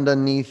right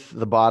underneath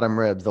the bottom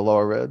ribs, the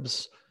lower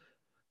ribs,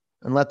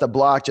 and let the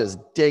block just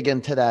dig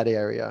into that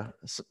area.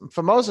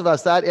 For most of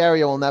us, that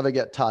area will never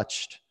get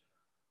touched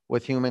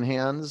with human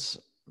hands.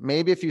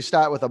 Maybe if you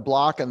start with a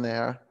block in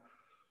there.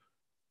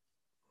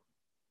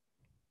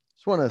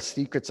 It's one of the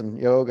secrets in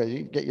yoga.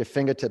 You get your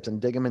fingertips and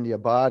dig them into your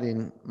body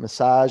and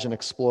massage and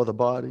explore the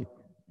body.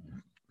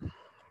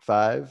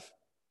 5,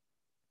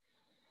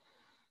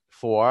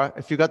 4,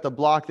 if you got the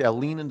block there,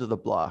 lean into the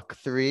block.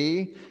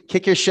 3,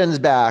 kick your shins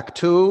back.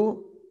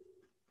 2,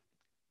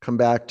 come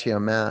back to your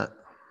mat.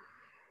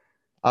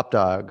 Up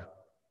dog.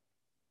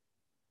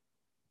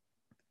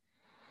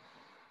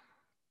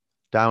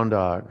 Down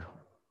dog.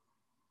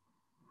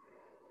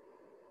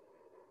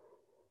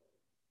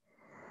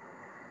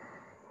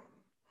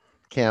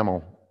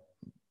 Camel.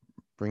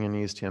 Bring your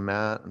knees to your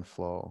mat and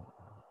flow.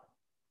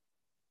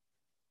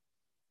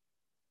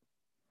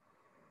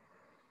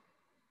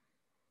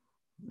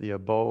 The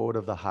abode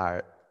of the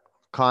heart.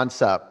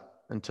 Concept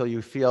until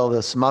you feel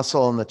this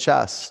muscle in the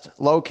chest.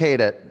 Locate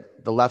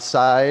it, the left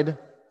side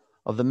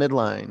of the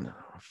midline.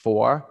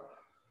 4,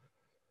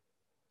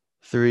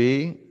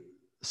 3,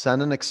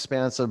 send an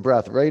expansive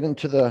breath right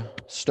into the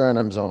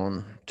sternum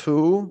zone.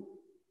 2,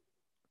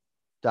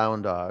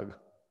 down dog.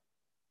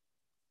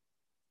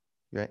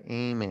 You're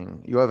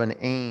aiming. You have an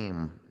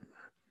aim.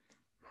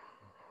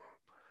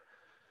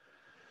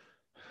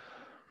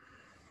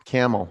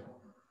 Camel.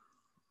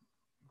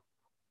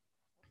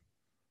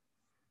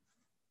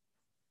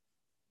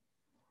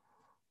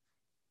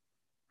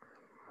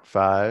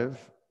 Five.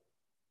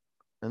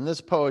 In this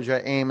pose,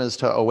 your aim is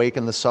to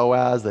awaken the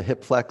psoas, the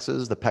hip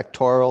flexors, the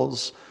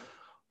pectorals.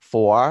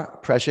 4,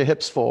 press your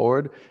hips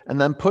forward, and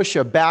then push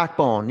your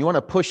backbone. You want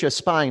to push your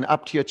spine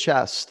up to your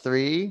chest.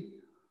 3,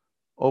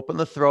 open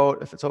the throat.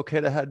 If it's okay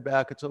to head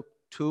back, it's okay.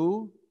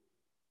 2,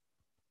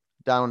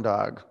 down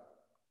dog.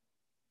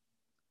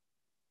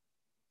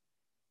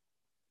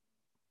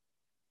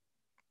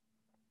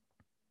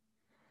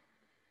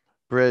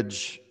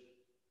 Bridge.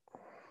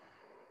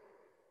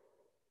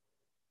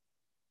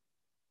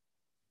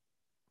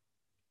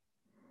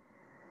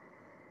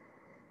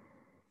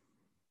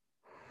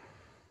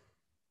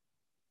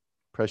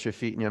 Press your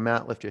feet in your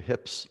mat, lift your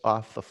hips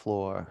off the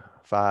floor.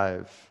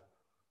 5,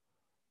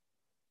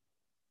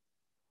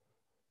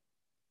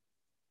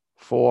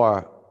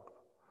 4.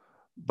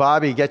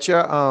 Bobby, get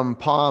your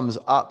palms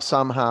up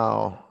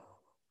somehow.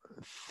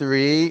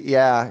 3,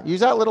 yeah. Use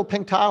that little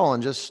pink towel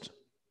and just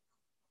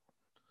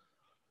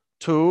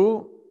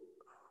 2.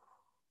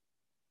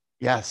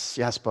 Yes,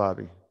 yes,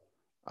 Bobby.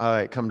 All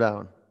right, come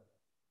down.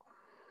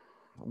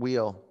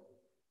 Wheel.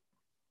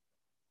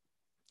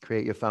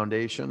 Create your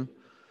foundation.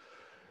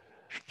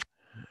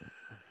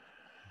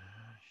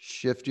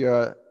 Shift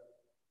your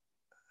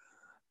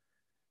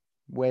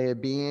way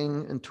of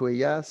being into a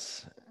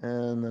yes,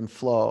 and then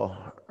flow.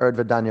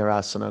 Urdhva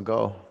Dhanurasana,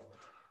 go.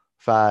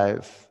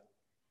 5,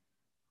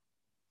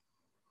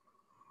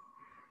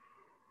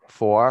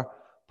 4,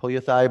 pull your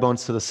thigh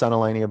bones to the center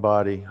line of your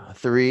body.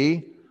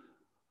 3,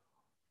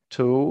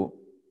 2,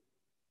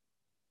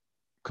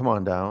 come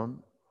on down.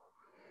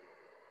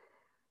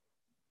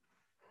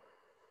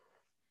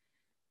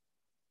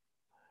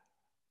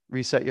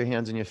 Reset your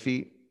hands and your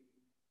feet.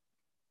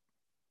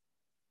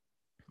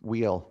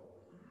 Wheel.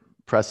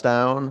 Press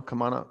down,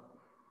 come on up.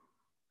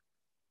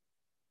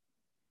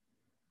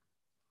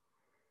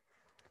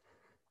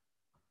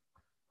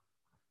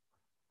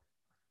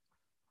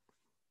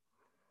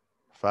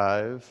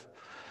 5.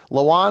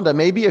 Lawanda,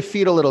 maybe your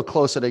feet a little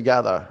closer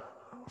together.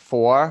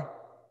 4.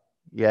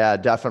 Yeah,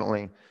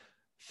 definitely.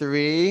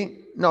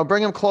 3. No,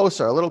 bring them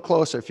closer, a little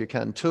closer if you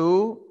can.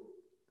 2.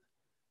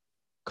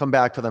 Come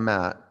back to the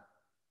mat.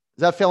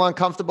 Does that feel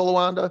uncomfortable,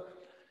 Lawanda?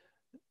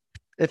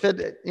 If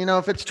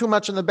it's too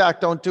much in the back,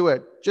 don't do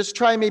it. Just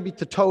try maybe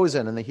to toes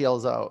in and the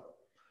heels out.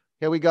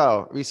 Here we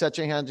go. Reset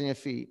your hands and your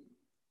feet.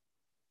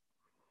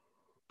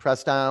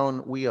 Press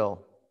down,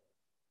 wheel.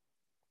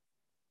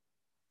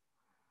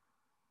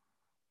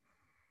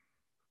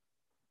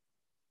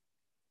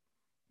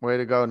 Way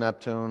to go,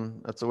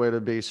 Neptune. That's the way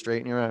to be.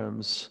 Straighten your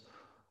arms.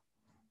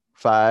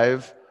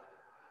 5.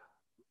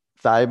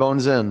 Thigh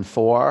bones in.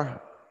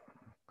 4.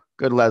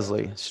 Good,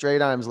 Leslie.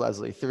 Straight arms,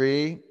 Leslie.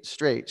 3.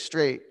 Straight,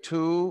 straight.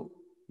 2.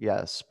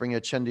 Yes. Bring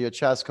your chin to your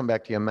chest. Come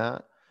back to your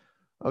mat.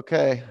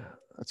 Okay.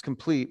 That's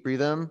complete.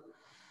 Breathe in.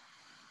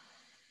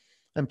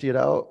 Empty it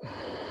out.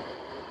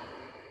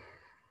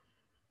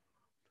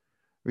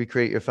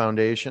 Recreate your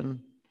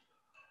foundation.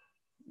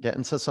 Get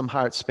into some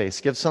heart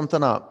space. Give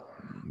something up.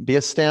 Be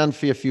a stand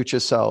for your future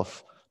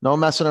self. No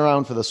messing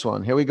around for this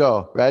one. Here we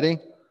go. Ready?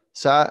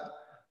 Set.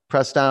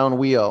 Press down,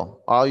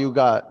 wheel. All you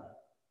got.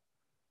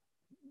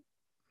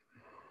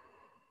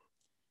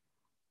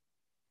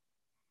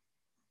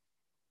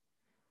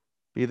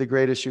 Be the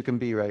greatest you can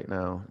be right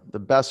now. The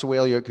best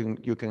wheel you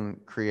can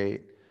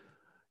create.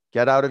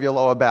 Get out of your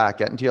lower back.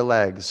 Get into your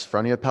legs.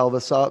 Front of your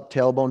pelvis up.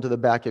 Tailbone to the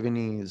back of your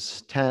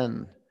knees.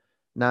 10,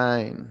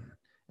 9.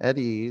 At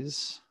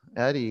ease.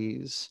 At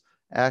ease.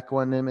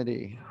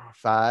 Equanimity.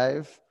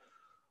 5,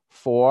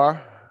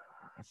 4,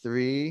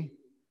 3,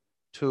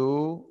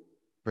 2.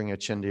 Bring your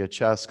chin to your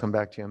chest. Come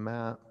back to your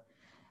mat.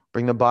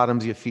 Bring the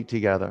bottoms of your feet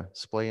together.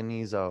 Splay your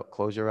knees out.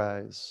 Close your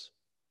eyes.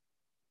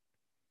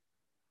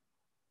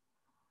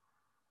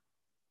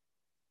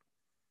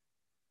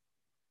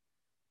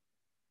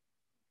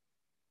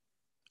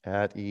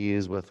 At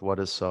ease with what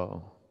is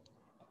so.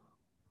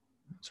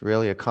 It's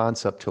really a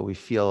concept till we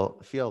feel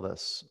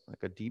this,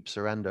 like a deep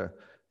surrender.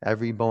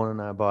 Every bone in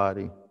our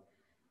body.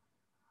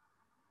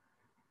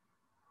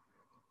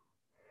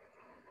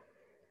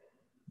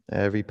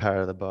 Every part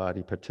of the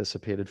body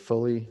participated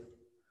fully.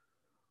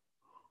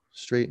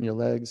 Straighten your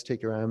legs,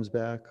 take your arms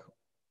back.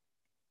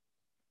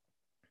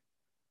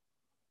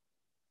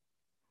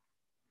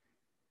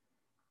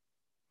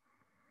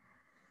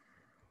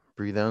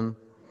 Breathe in.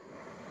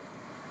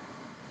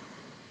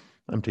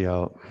 Empty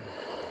out.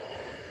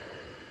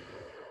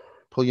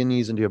 Pull your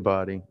knees into your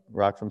body.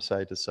 Rock from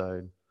side to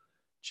side.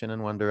 Chin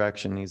in one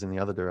direction, knees in the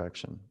other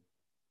direction.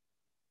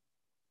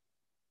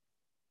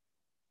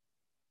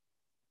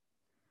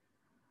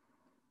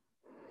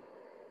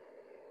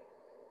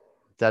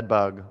 Dead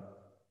bug.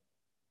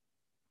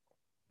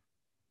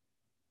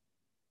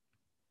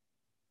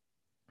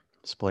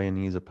 Splay your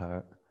knees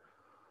apart.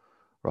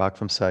 Rock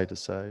from side to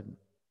side.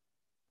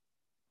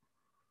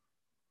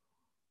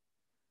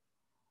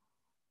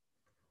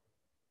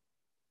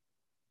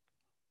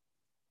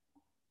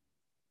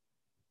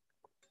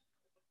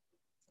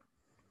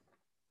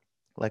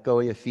 Let go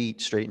of your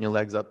feet. Straighten your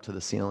legs up to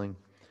the ceiling.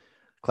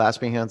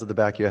 Clasp your hands at the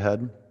back of your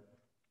head.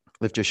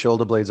 Lift your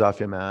shoulder blades off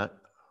your mat.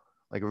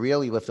 Like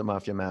really lift them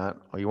off your mat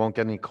or you won't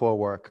get any core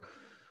work.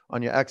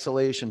 On your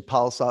exhalation,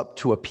 pulse up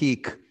to a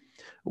peak.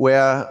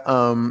 where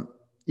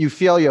you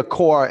feel your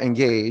core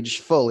engage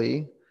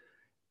fully.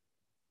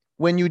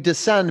 When you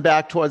descend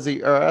back towards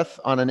the earth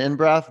on an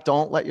in-breath,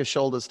 don't let your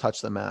shoulders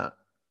touch the mat.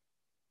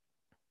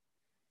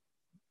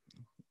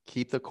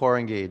 Keep the core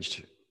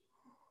engaged.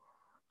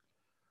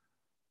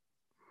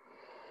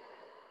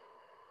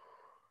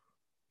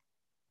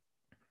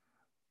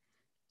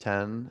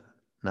 Ten,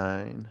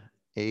 9,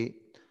 8,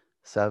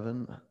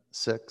 7,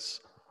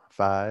 6,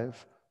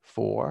 5,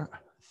 4,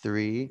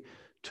 3,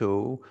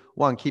 2,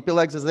 1. Keep your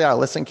legs as they are.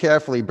 Listen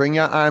carefully. Bring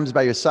your arms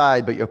by your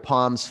side, but your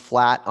palms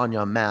flat on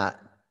your mat.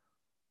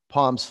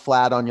 Palms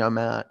flat on your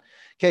mat.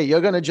 Okay, you're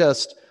going to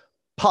just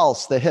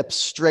pulse the hips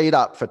straight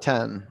up for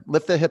 10.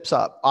 Lift the hips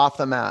up off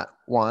the mat.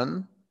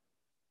 1,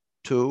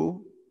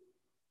 2,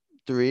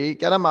 3.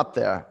 Get them up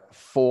there.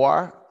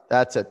 4.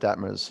 That's it,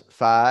 Detmers.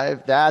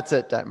 5. That's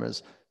it,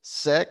 Detmers.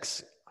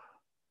 6,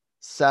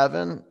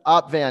 7.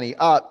 Up, Vanny.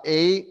 Up.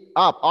 8.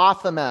 Up.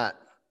 Off the mat.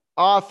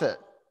 Off it.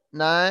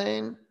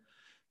 9,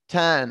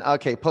 10.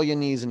 Okay, pull your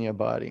knees in your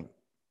body.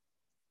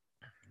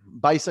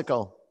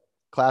 Bicycle.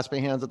 Clasp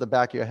your hands at the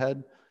back of your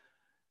head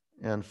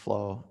and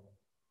flow.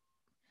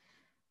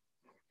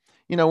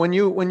 You know, when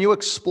you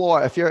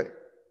explore, if you're,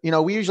 you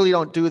know, we usually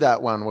don't do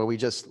that one where we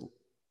just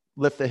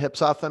lift the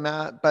hips off the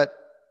mat, but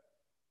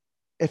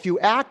if you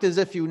act as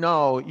if you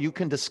know, you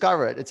can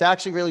discover it. It's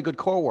actually really good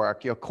core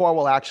work. Your core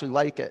will actually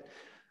like it.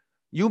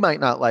 You might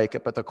not like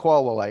it, but the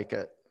core will like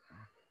it.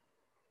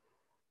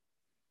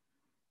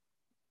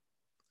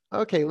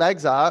 Okay,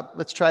 legs up.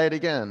 Let's try it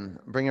again.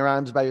 Bring your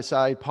arms by your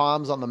side,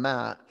 palms on the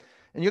mat.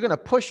 And you're going to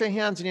push your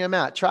hands in your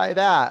mat. Try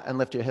that and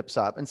lift your hips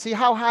up and see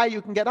how high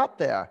you can get up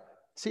there.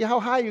 See how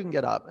high you can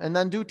get up. And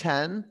then do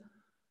 10.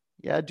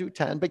 Yeah, do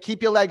 10. But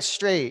keep your legs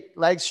straight.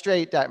 Legs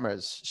straight,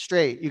 Detmers.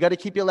 Straight. You got to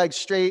keep your legs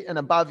straight and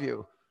above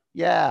you.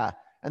 Yeah.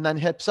 And then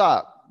hips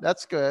up.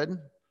 That's good.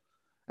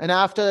 And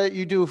after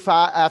you do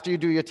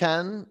your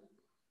 10,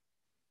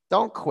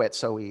 don't quit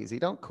so easy.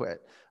 Don't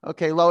quit.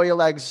 Okay, lower your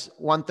legs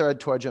 1/3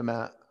 towards your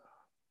mat.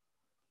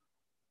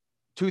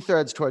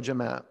 2/3 towards your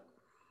mat.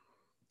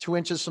 2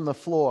 inches from the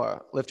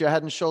floor. Lift your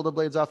head and shoulder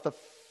blades off the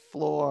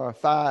floor.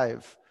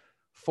 5,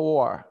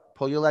 4.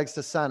 Pull your legs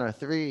to center.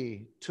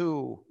 3,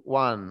 2,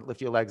 1.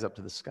 Lift your legs up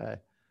to the sky.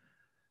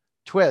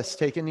 Twist.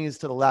 Take your knees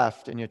to the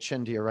left and your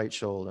chin to your right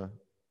shoulder.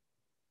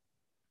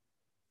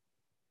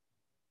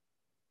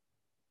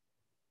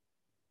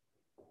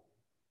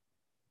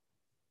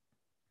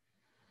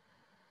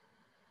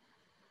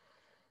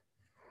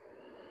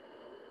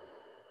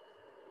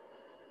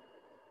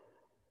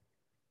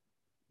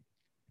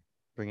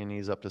 Bring your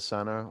knees up to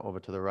center, over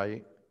to the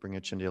right. Bring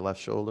your chin to your left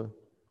shoulder.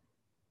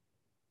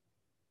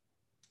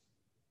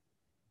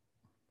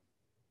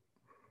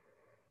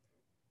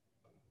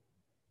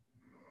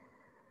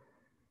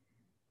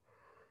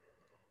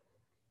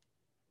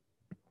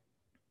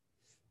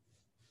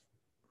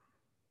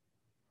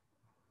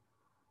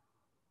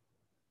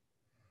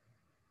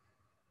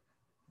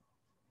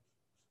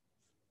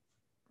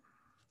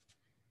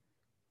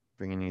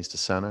 Bring your knees to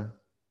center.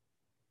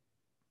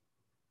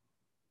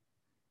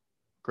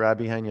 Grab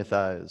behind your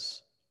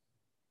thighs.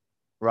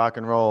 Rock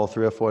and roll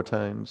 3 or 4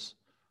 times.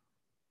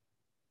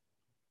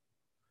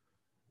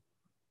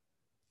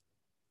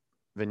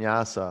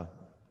 Vinyasa,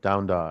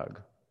 down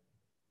dog.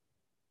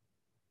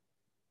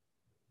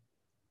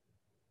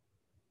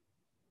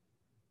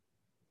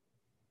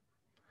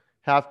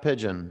 Half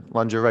pigeon,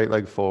 lunge your right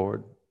leg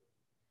forward.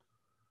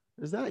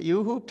 Is that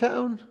you,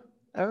 Hooptown,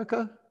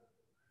 Erica?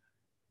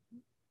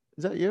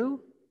 Is that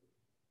you?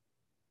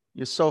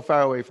 You're so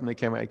far away from the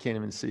camera, I can't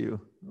even see you.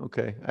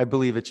 Okay, I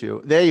believe it's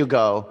you. There you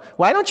go.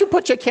 Why don't you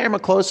put your camera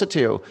closer to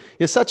you?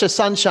 You're such a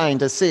sunshine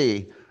to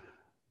see.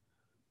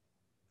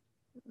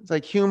 It's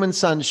like human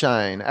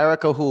sunshine.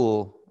 Erica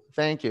Hool,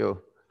 thank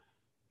you.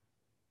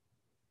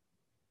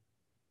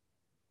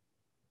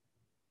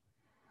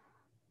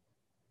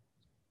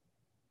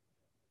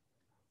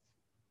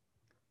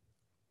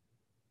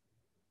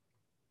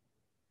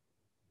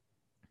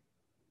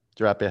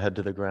 Drop your head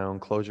to the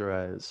ground, close your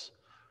eyes.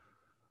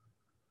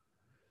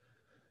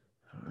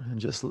 And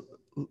just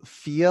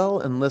feel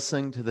and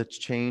listen to the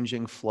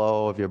changing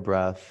flow of your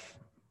breath.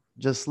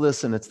 Just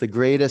listen. It's the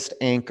greatest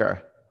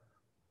anchor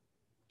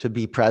to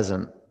be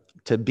present,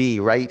 to be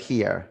right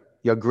here.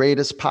 Your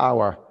greatest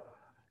power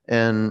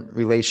in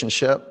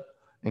relationship,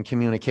 in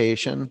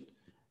communication,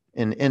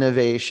 in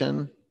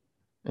innovation,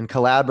 in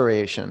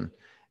collaboration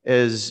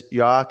is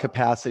your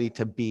capacity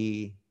to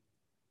be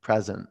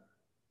present,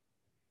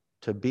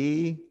 to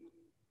be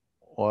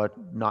or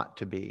not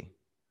to be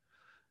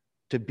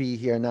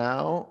here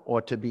now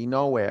or to be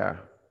nowhere,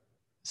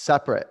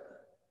 separate,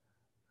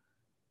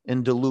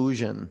 in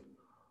delusion,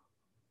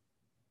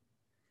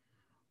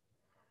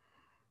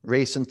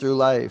 racing through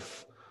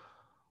life,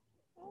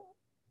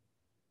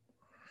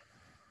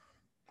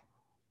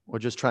 or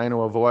just trying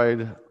to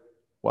avoid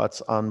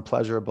what's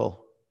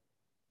unpleasurable.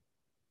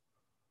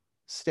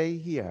 Stay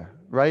here,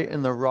 right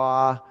in the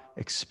raw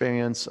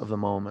experience of the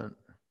moment.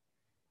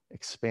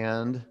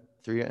 Expand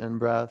through your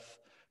in-breath,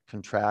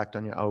 contract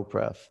on your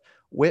out-breath.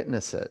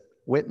 Witness it.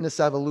 Witness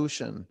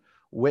evolution.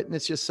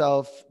 Witness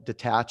yourself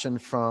detaching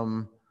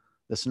from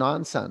this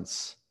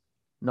nonsense,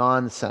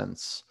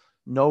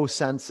 no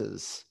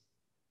senses.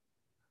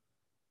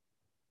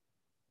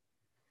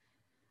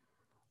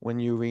 When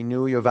you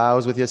renew your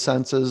vows with your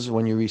senses,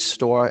 when you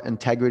restore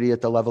integrity at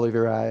the level of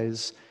your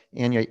eyes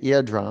and your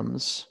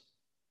eardrums,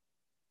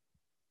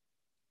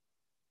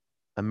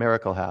 a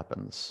miracle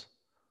happens.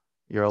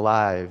 You're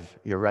alive.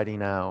 You're ready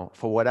now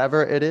for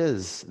whatever it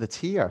is that's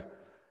here.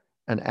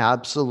 An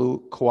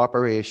absolute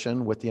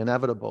cooperation with the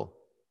inevitable.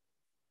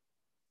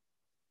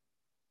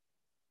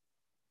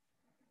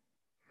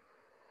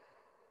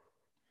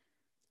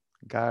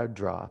 Guard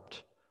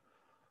dropped.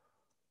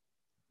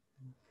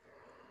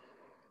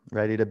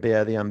 Ready to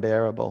bear the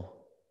unbearable.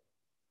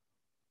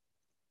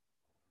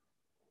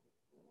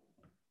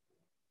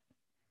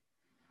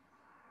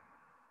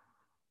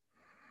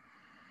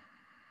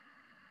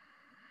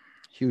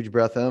 Huge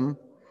breath in.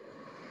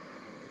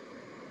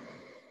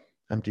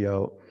 Empty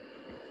out.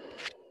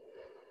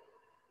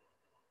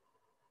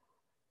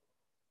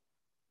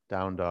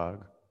 Down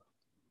dog.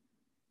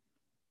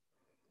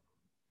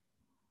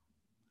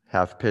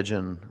 Half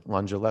pigeon.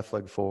 Lunge your left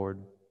leg forward.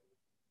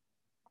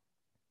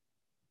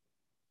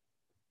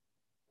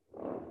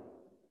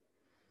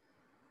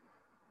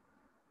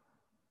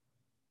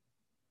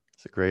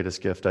 It's the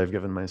greatest gift I've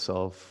given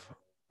myself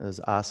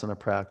is asana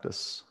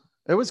practice.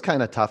 It was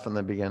kind of tough in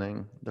the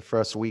beginning, the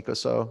first week or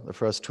so, the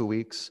first 2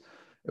 weeks.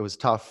 It was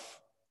tough.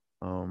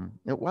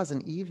 It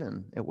wasn't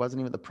even.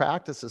 The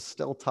practice is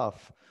still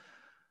tough.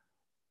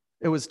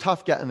 It was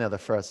tough getting there the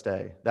first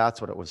day. That's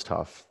what it was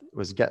tough. It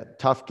was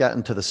tough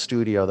getting to the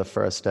studio the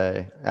first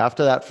day.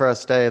 After that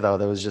first day, though,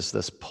 there was just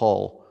this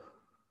pull.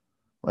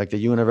 Like the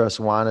universe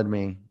wanted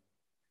me,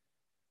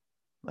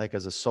 like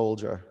as a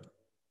soldier.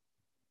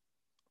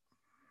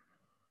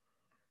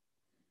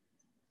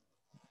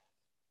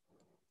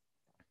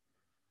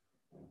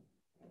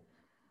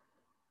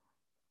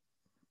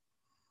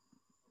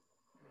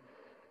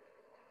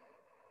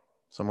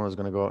 Someone was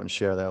going to go out and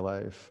share their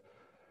life.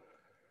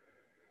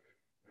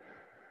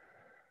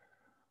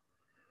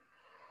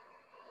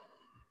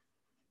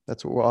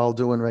 That's what we're all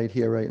doing right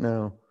here, right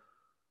now,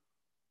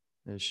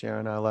 is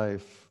sharing our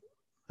life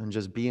and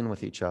just being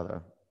with each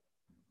other.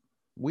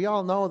 We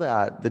all know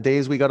that. The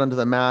days we got onto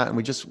the mat and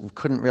we just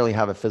couldn't really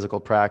have a physical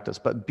practice,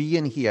 but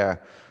being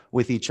here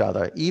with each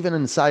other, even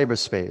in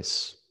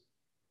cyberspace,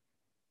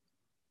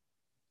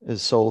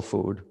 is soul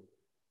food.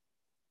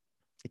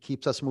 It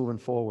keeps us moving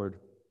forward.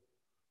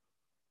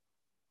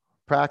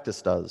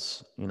 Practice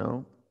does, you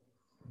know?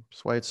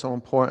 That's why it's so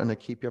important to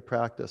keep your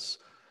practice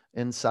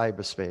in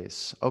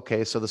cyberspace.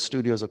 Okay, so the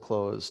studios are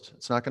closed.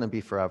 It's not going to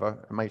be forever.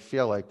 It might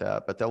feel like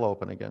that, but they'll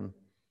open again.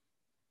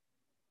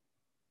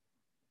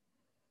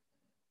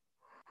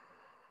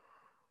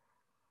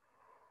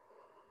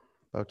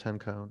 About 10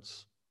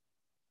 counts.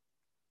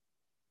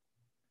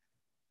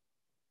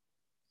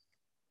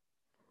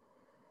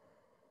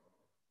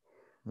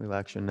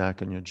 Relax your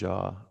neck and your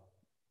jaw.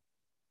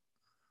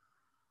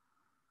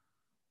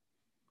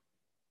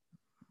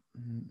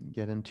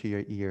 Get into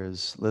your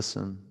ears.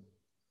 Listen.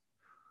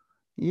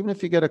 Even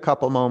if you get a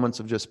couple moments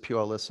of just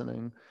pure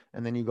listening,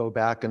 and then you go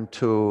back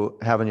into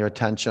having your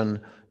attention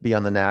be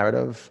on the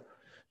narrative,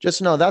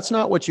 just know that's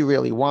not what you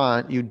really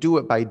want. You do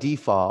it by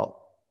default.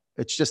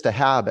 It's just a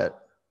habit.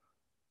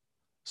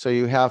 So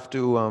you have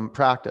to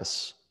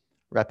practice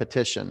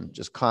repetition,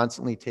 just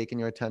constantly taking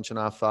your attention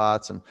off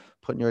thoughts and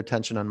putting your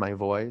attention on my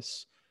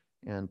voice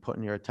and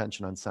putting your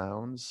attention on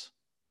sounds,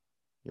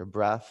 your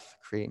breath,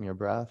 creating your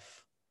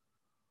breath.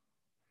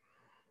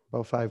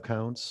 About 5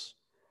 counts.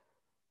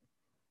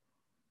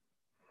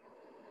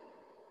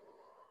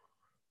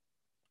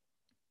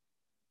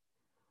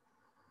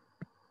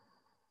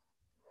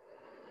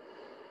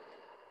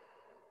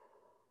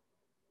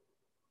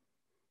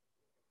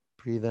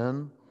 Breathe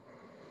in.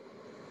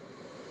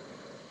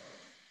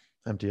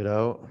 Empty it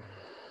out.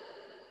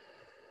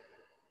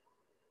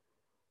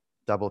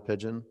 Double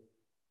pigeon.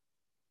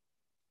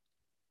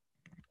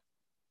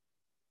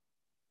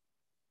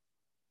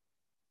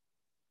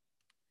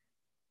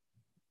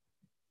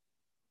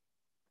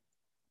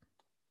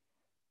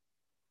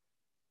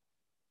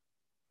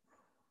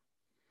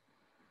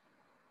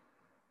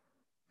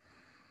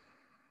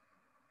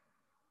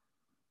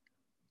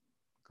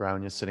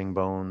 Ground your sitting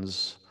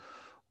bones,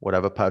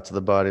 whatever parts of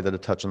the body that are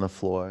touching the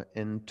floor,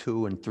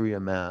 into and through your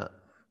mat.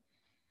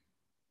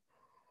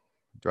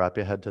 Drop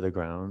your head to the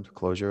ground,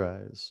 close your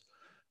eyes,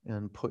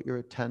 and put your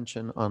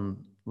attention on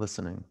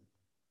listening.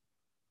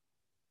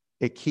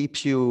 It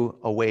keeps you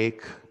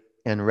awake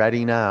and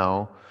ready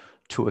now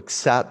to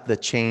accept the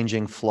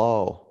changing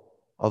flow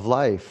of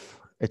life.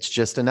 It's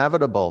just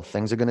inevitable.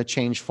 Things are going to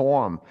change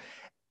form.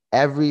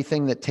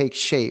 Everything that takes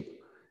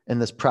shape in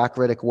this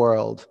Prakritic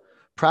world.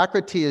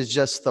 Prakriti is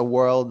just the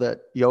world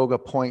that yoga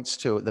points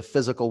to, the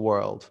physical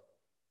world,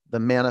 the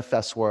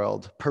manifest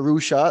world.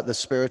 Purusha, the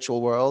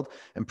spiritual world,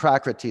 and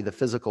Prakriti, the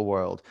physical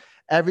world.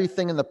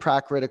 Everything in the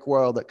Prakritic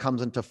world that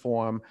comes into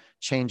form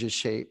changes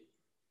shape.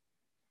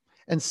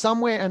 And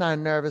somewhere in our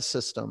nervous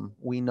system,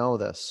 we know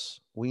this.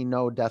 We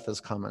know death is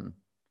coming,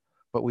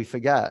 but we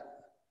forget.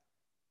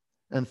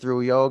 And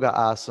through yoga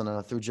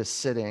asana, through just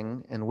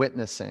sitting and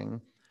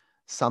witnessing,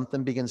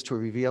 something begins to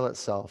reveal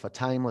itself, a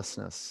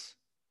timelessness,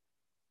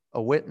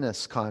 a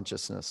witness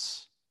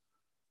consciousness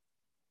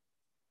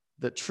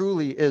that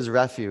truly is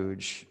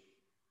refuge.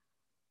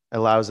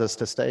 Allows us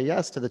to say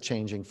yes to the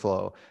changing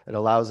flow. It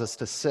allows us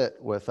to sit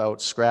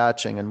without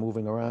scratching and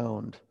moving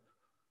around.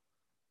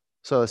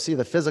 So see,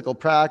 the physical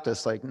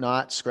practice, like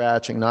not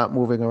scratching, not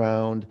moving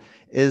around,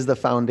 is the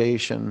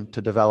foundation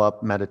to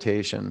develop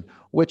meditation,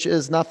 which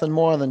is nothing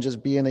more than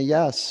just being a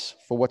yes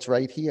for what's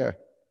right here.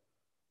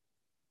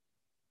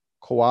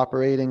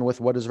 Cooperating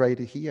with what is right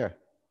here.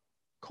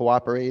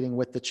 Cooperating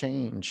with the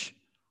change.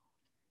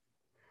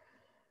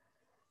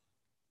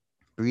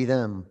 Breathe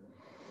in.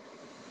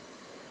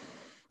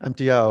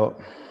 Empty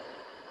out.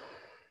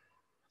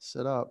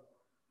 Sit up.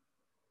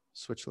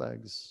 Switch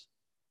legs.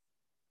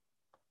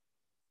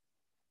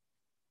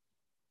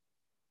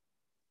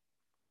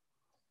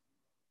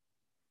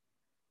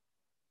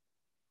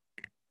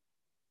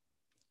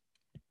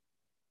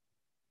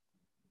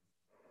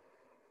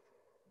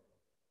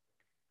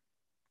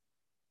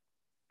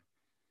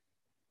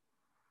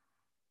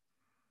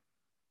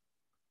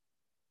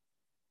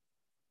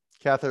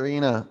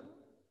 Katharina,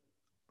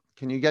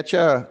 can you get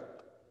your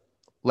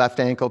left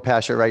ankle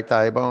past your right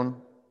thigh bone?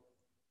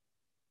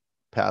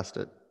 Past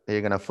it.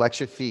 You're going to flex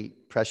your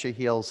feet, press your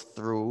heels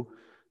through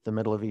the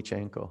middle of each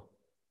ankle.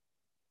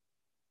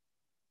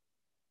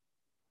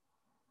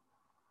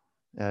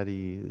 At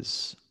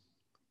ease.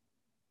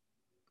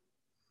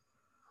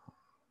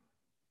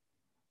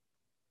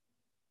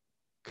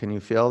 Can you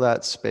feel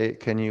that space?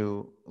 Can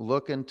you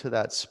look into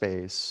that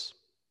space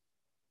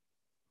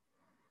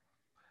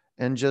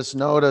and just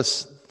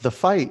notice the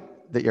fight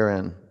that you're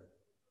in?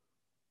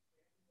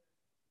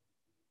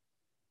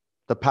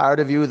 The part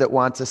of you that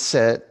wants to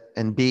sit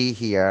and be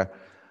here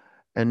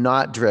and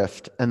not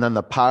drift, and then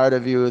the part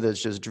of you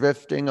that's just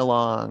drifting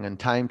along and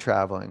time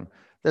traveling.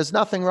 There's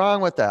nothing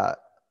wrong with that.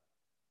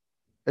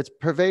 It's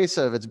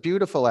pervasive. It's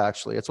beautiful,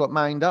 actually. It's what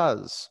mind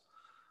does.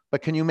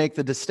 But can you make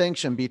the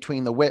distinction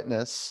between the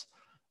witness,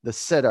 the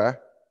sitter,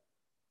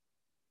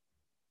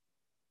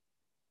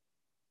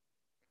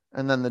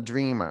 and then the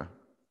dreamer?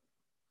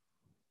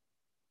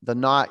 The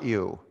not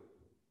you.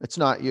 It's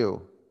not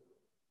you.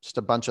 Just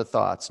a bunch of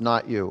thoughts,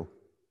 not you.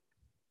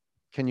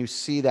 Can you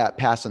see that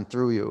passing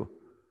through you?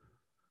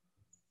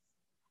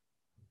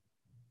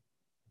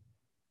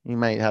 You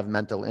might have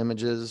mental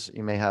images.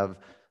 You may have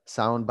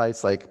sound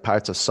bites, like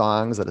parts of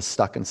songs that are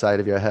stuck inside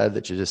of your head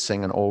that you're just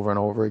singing over and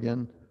over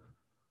again.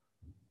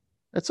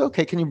 It's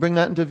okay. Can you bring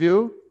that into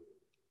view?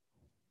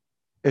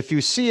 If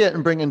you see it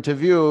and bring it into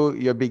view,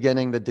 you're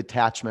beginning the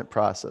detachment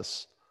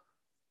process.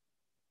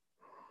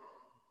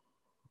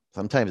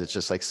 Sometimes it's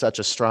just like such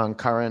a strong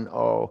current.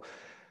 Oh,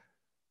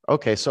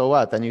 okay, so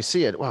what? Then you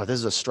see it. Wow, this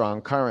is a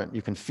strong current.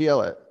 You can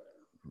feel it.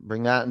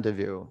 Bring that into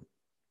view.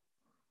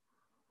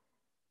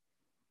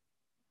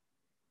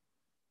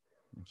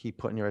 Keep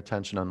putting your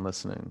attention on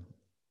listening.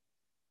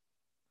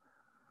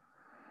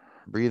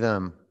 Breathe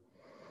in.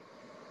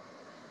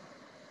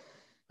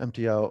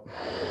 Empty out.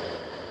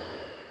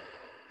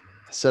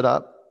 Sit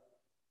up.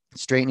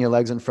 Straighten your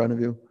legs in front of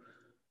you.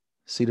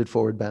 Seated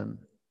forward bend.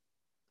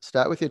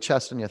 Start with your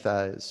chest and your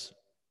thighs.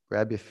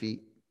 Grab your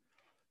feet.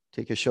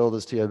 Take your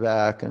shoulders to your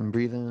back and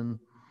breathe in.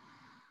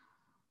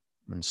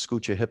 And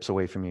scoot your hips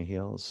away from your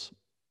heels.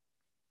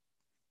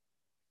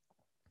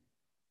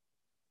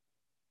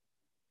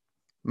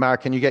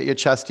 Mark, can you get your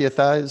chest to your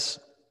thighs?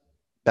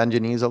 Bend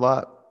your knees a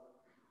lot.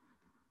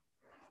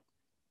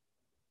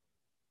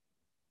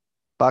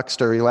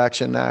 Buxter,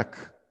 relax your neck.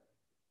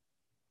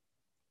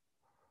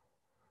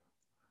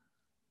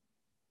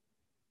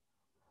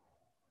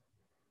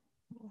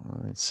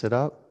 All right, sit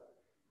up.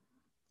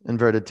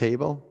 Inverted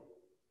table.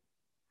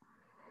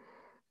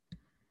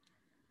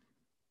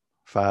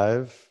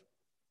 5,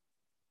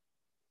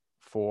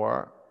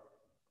 4,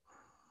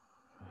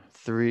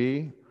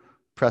 3,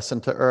 press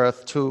into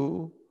earth.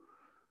 2,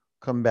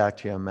 come back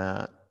to your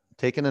mat.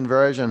 Take an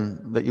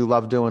inversion that you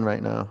love doing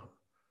right now.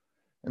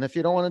 And if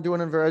you don't want to do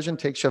an inversion,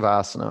 take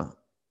Shavasana.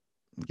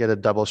 Get a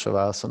double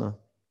Shavasana.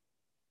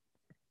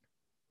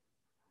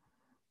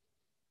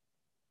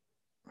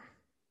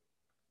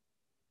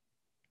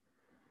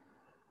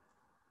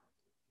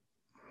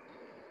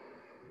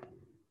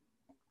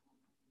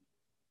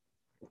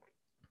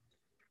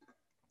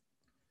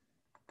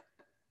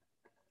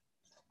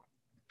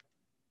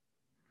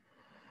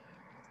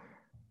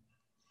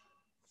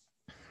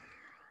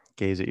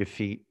 Gaze at your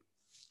feet.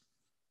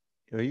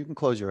 Or you can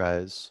close your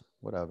eyes,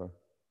 whatever.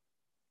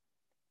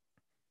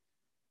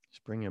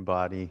 Just bring your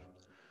body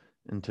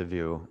into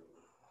view.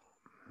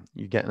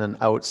 You're getting an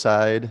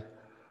outside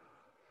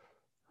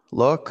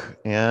look,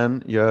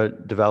 and you're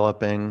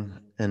developing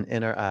an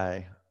inner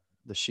eye,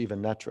 the Shiva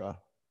Netra,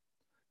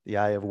 the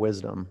eye of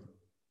wisdom.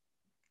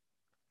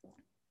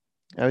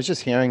 I was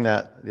just hearing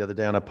that the other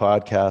day on a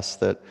podcast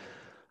that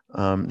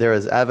there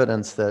is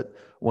evidence that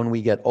when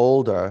we get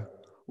older,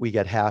 we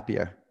get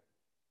happier.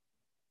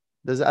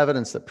 There's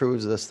evidence that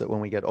proves this, that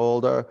when we get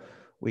older,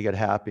 we get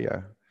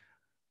happier.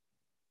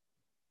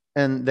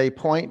 And they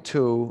point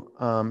to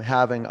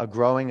having a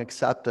growing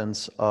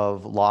acceptance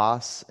of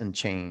loss and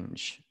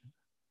change.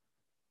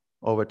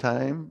 Over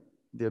time,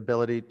 the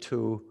ability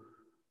to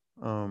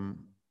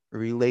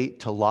relate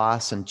to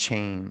loss and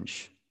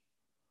change.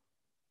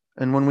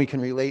 And when we can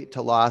relate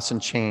to loss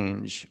and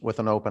change with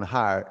an open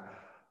heart,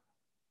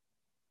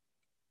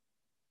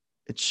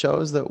 it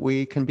shows that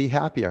we can be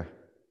happier.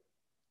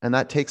 And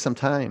that takes some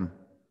time,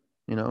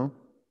 you know?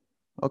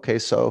 Okay,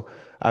 so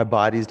our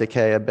bodies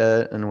decay a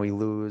bit and we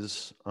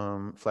lose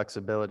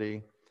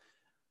flexibility.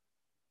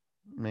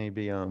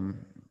 Maybe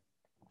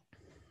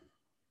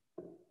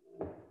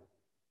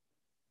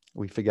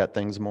we forget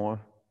things more,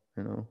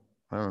 you know?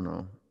 I don't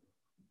know.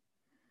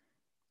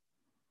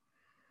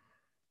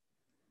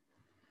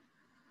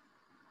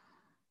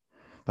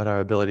 But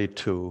our ability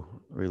to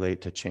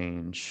relate to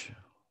change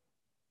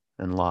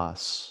and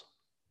loss,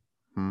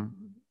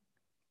 and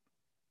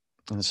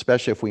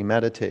especially if we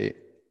meditate,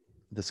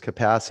 this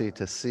capacity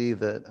to see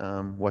that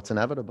what's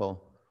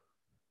inevitable.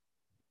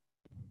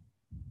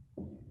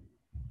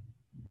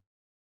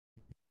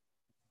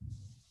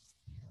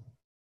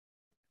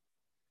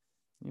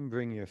 You can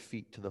bring your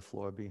feet to the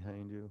floor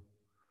behind you.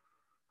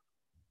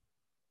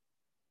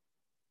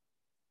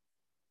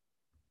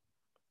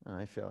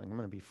 I feel like I'm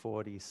going to be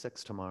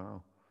 46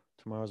 tomorrow.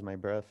 Tomorrow's my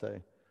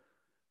birthday.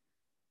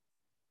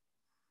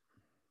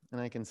 And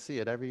I can see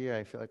it every year.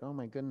 I feel like, oh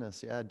my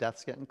goodness, yeah,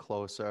 death's getting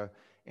closer.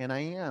 And I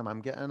am.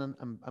 I'm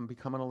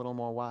becoming a little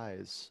more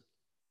wise.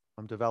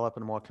 I'm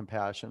developing more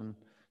compassion.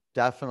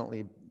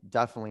 Definitely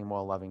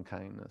more loving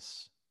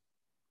kindness.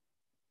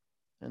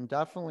 And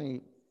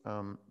definitely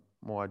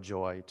more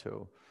joy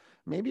too.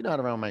 Maybe not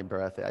around my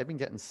birthday. I've been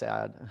getting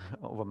sad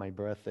over my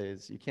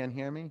birthdays. You can't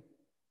hear me?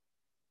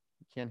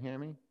 You can't hear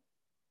me?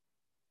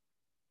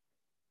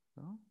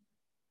 No?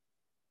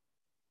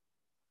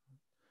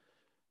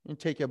 You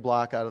take your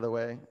block out of the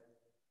way.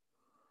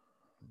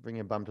 Bring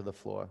your bum to the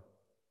floor.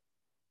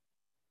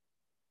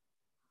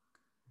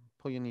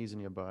 Pull your knees in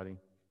your body.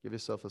 Give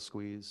yourself a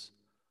squeeze.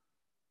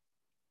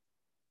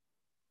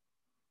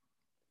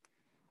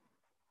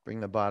 Bring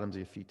the bottoms of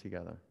your feet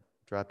together.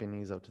 Drop your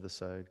knees out to the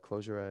side.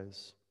 Close your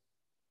eyes.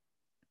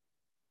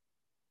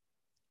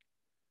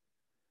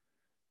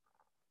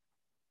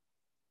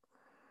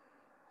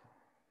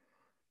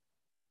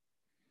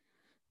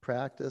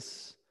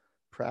 Practice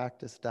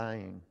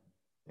dying.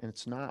 And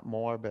it's not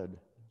morbid.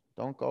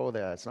 Don't go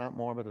there. It's not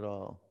morbid at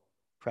all.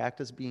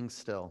 Practice being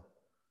still.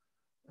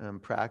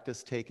 And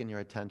practice taking your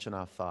attention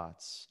off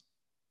thoughts.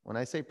 When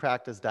I say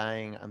practice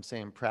dying, I'm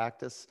saying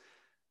practice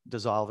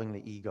dissolving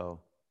the ego.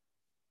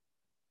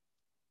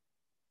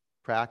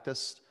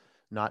 Practice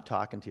not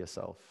talking to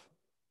yourself.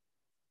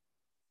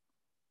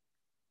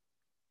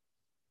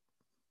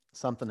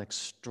 Something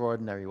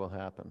extraordinary will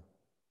happen.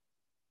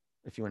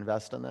 If you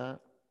invest in that,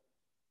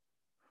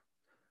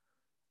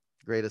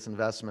 greatest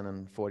investment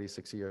in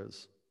 46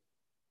 years.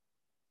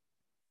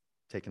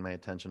 Taking my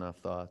attention off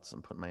thoughts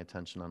and putting my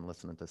attention on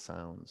listening to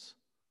sounds.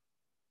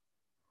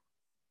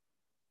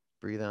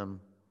 Breathe in.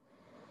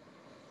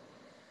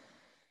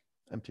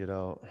 Empty it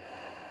out.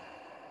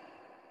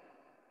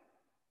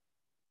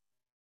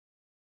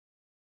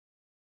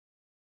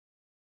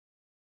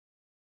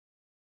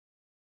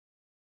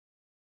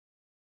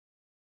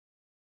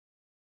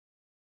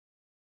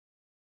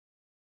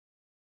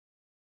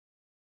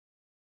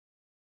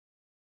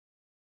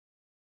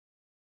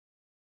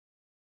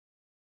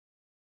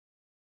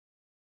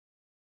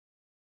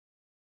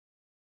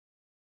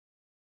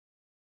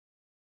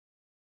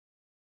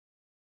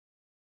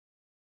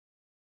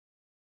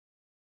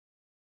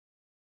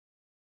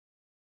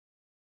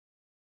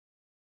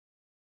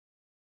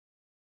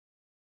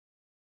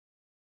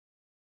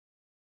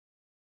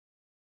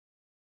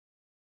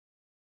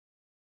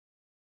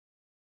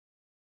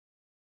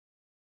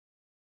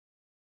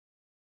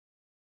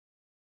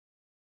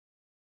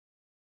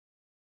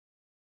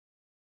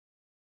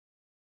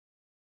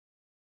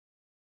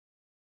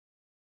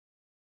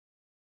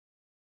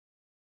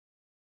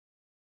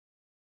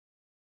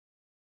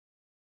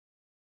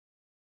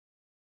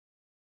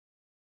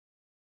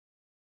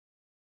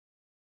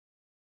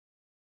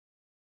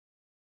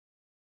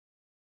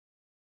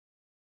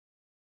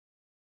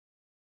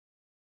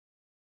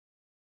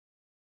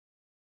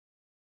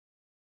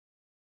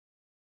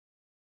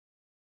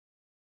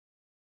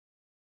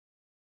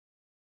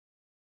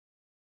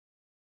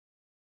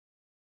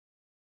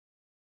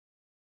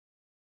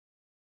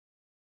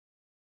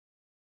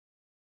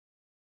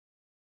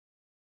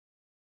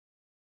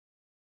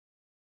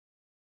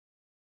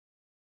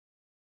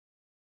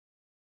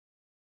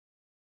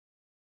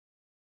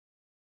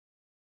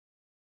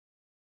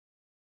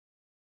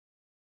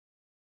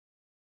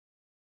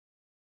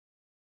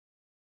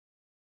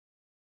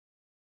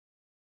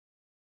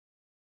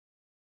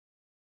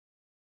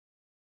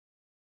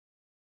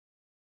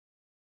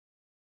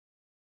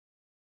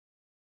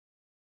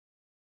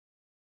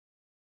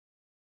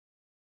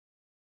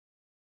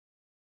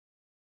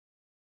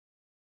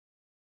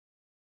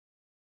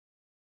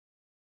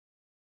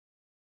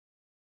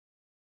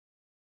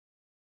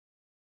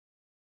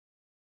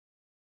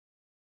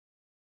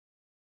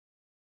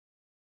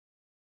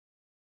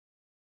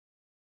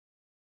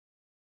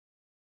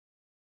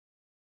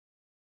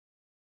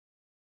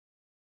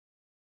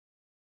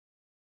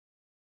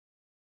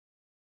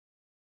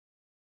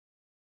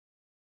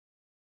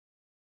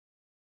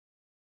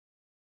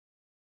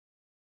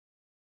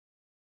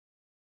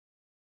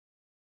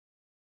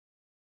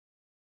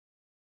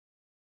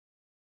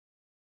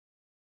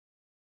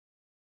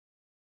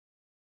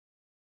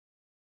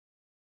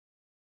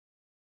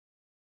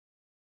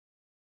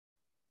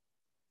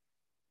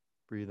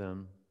 Breathe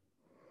in.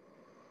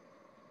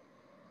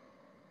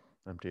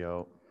 Empty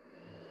out.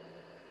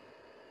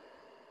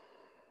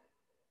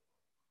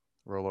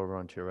 Roll over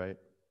onto your right.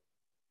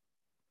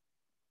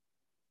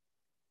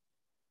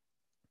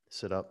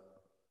 Sit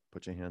up.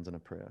 Put your hands in a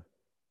prayer.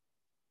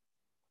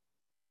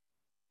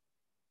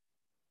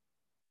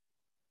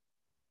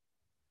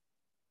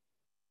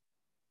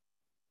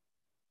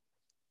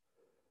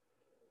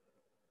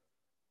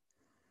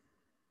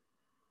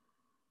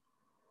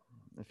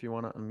 If you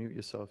want to unmute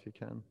yourself, you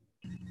can.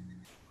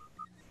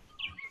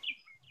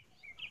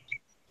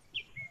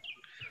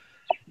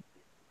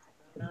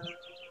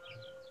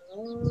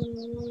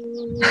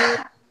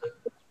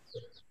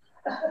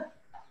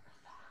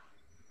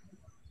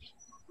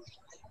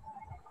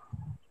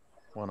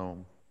 One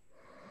Om.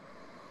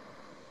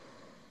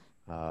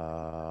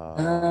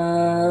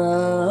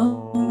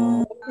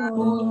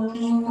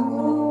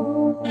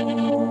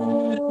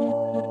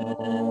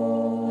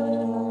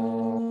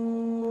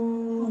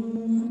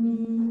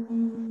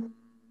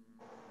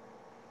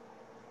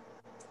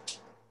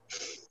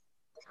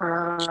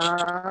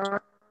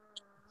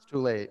 It's too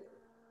late.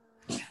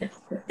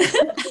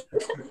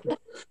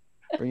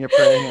 Bring your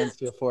prayer hands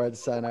to your forehead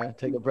center.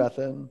 Take a breath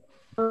in.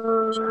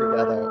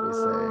 Together we say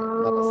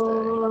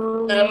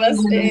namaste.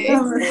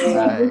 Namaste. All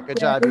right. Good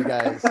job, you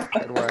guys.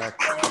 Good work.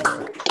 Good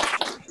work.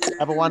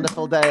 Have a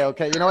wonderful day.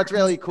 Okay. You know what's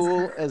really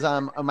cool is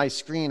on my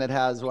screen, it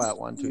has what?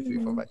 1, 2,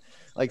 3, 4, 5,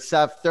 like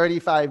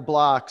 35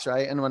 blocks,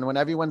 right? And when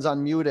everyone's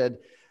unmuted,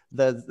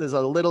 there's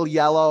a little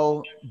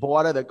yellow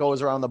border that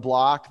goes around the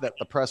block that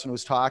the person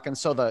was talking.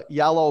 So the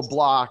yellow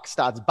block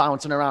starts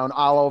bouncing around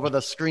all over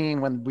the screen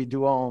when we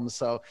do ohms.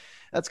 So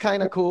that's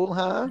kind of cool,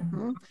 huh?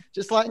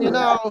 Just letting you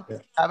know.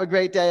 Have a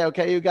great day.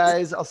 Okay, you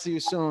guys. I'll see you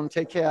soon.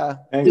 Take care.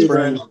 Thanks,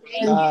 Brandon.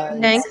 Bye.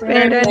 Thanks,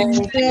 Brandon.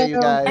 See you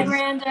guys. Hi,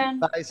 Brandon.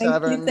 Bye,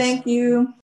 Severn. Thank you.